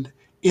 and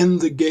In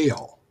the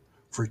Gale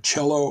for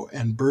cello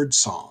and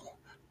birdsong,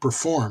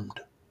 performed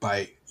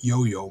by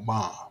Yo-Yo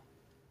Ma.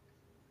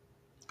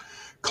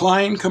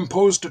 Klein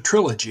composed a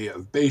trilogy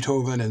of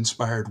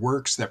Beethoven-inspired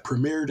works that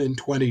premiered in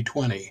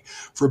 2020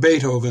 for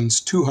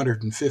Beethoven's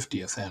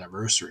 250th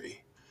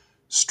anniversary.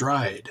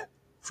 Stride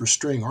for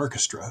string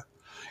orchestra,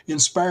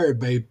 inspired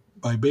by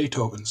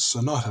Beethoven's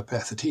Sonata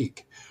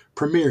Pathétique,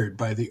 premiered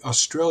by the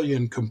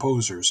Australian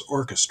Composers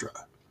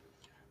Orchestra.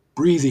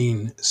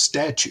 Breathing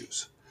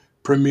Statues,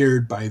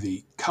 premiered by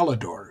the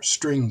Calidore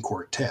String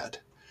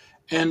Quartet,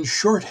 and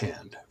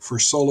Shorthand for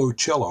solo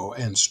cello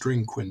and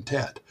string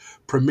quintet,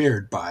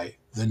 premiered by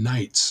the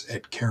Knights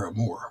at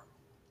Caramoor.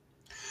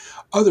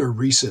 Other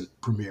recent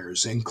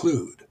premieres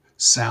include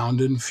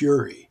Sound and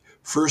Fury,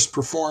 first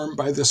performed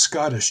by the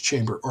Scottish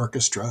Chamber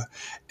Orchestra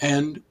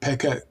and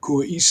Pekka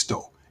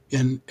Kuisto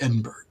in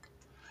Edinburgh,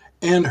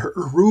 and her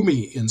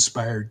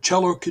Rumi-inspired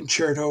cello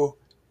concerto,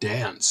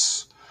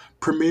 Dance,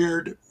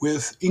 premiered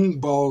with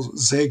Ingbal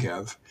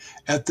Zagev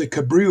at the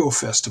Cabrillo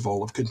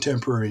Festival of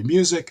Contemporary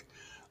Music,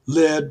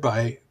 led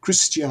by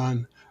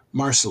Christian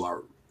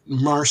Marcelaru.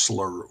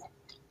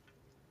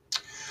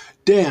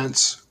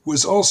 Dance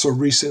was also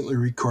recently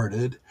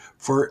recorded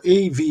for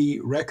AV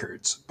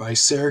Records by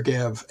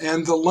Sergev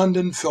and the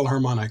London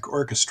Philharmonic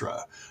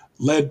Orchestra,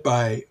 led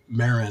by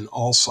Marin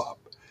Alsop,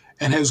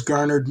 and has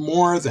garnered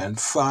more than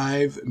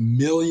 5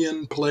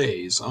 million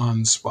plays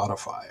on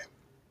Spotify.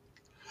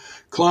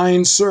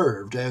 Klein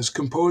served as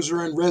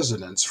composer in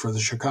residence for the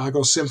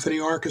Chicago Symphony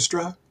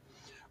Orchestra,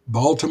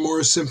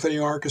 Baltimore Symphony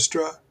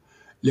Orchestra,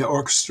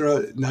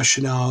 l'Orchestre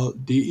National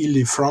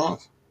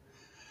d'Île-de-France,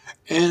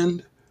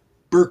 and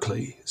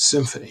Berkeley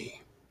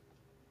Symphony.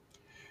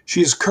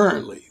 She is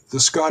currently the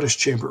Scottish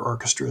Chamber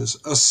Orchestra's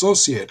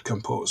associate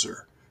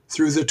composer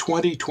through the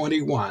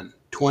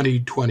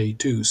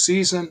 2021-2022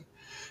 season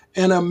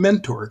and a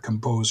mentor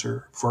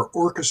composer for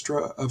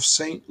Orchestra of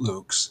St.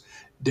 Luke's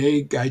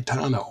De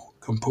Gaetano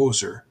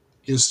Composer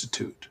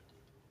Institute.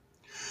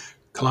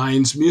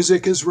 Klein's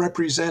music is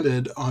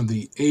represented on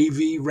the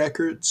AV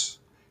Records,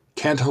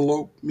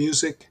 Cantaloupe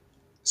Music,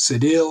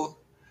 Cedille,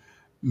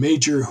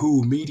 Major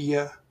Who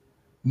Media,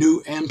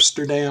 New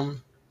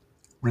Amsterdam,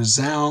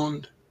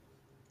 Resound,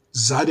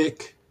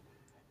 Zadig,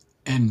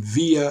 and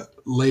Via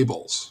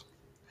labels.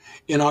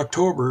 In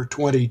October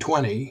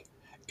 2020,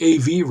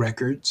 AV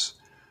Records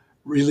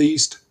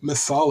released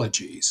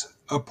Mythologies,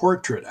 a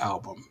portrait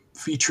album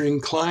featuring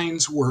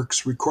Klein's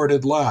works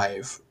recorded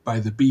live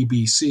by the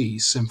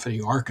BBC Symphony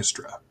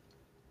Orchestra.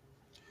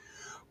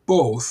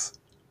 Both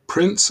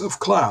Prince of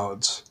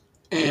Clouds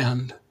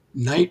and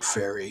Night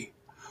Fairy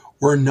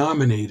were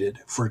nominated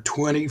for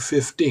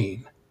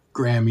 2015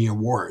 Grammy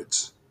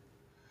Awards.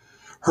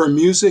 Her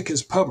music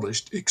is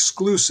published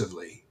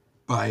exclusively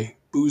by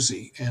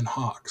Boozy and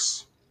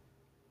Hawkes.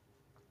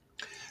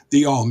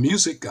 The All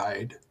Music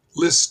Guide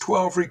lists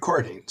 12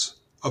 recordings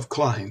of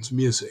Klein's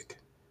music.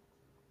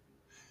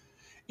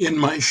 In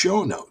my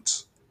show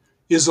notes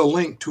is a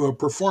link to a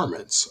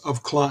performance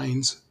of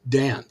Klein's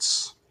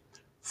Dance,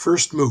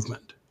 first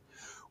movement,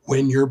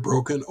 When You're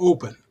Broken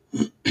Open,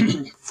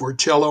 for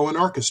cello and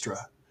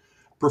orchestra,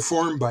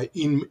 performed by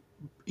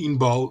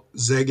Inbal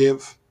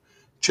Zagev,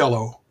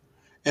 cello,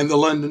 and the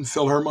London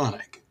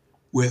Philharmonic,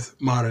 with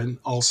Marin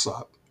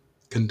Alsop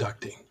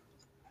conducting.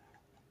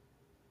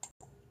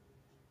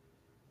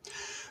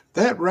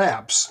 That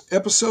wraps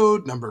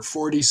episode number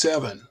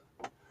 47.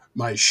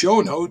 My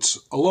show notes,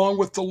 along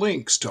with the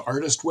links to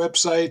artist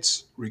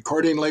websites,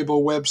 recording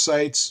label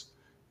websites,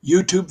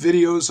 YouTube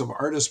videos of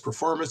artist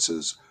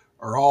performances,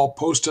 are all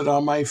posted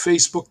on my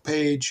Facebook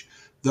page,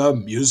 The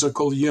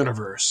Musical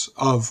Universe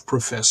of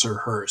Professor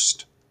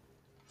Hurst.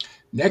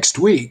 Next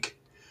week,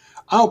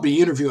 I'll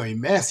be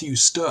interviewing Matthew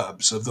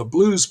Stubbs of the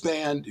blues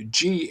band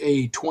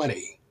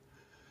GA20.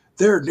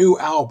 Their new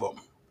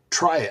album,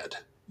 Try It,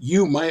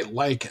 You Might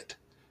Like It,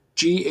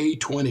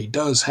 GA20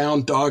 Does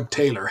Hound Dog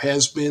Taylor,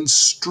 has been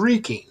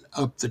streaking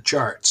up the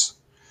charts.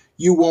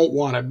 You won't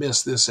want to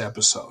miss this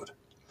episode.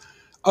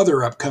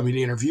 Other upcoming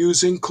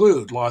interviews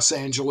include Los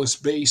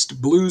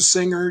Angeles-based blues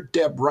singer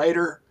Deb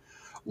Ryder,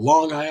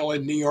 Long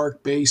Island, New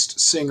York-based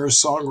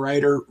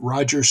singer-songwriter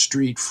Roger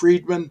Street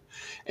Friedman,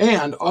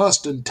 and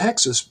Austin,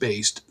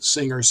 Texas-based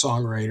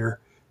singer-songwriter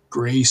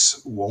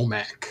Grace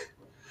Womack.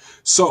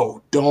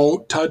 So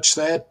don't touch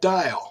that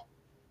dial.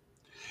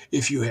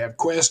 If you have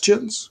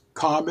questions,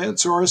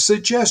 comments, or a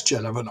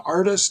suggestion of an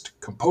artist,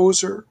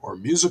 composer, or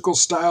musical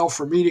style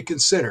for me to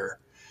consider,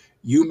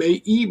 you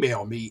may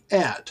email me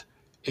at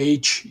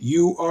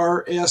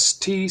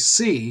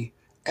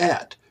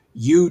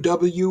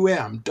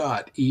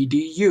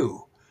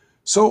hurstc@uwm.edu.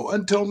 So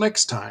until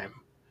next time,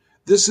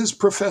 this is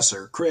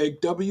Professor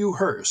Craig W.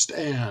 Hurst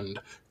and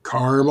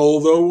Carmel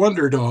the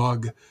Wonder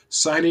Dog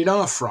signing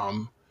off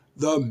from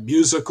the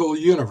Musical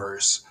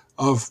Universe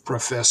of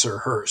Professor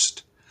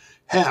Hurst.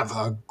 Have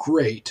a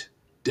great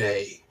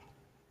day.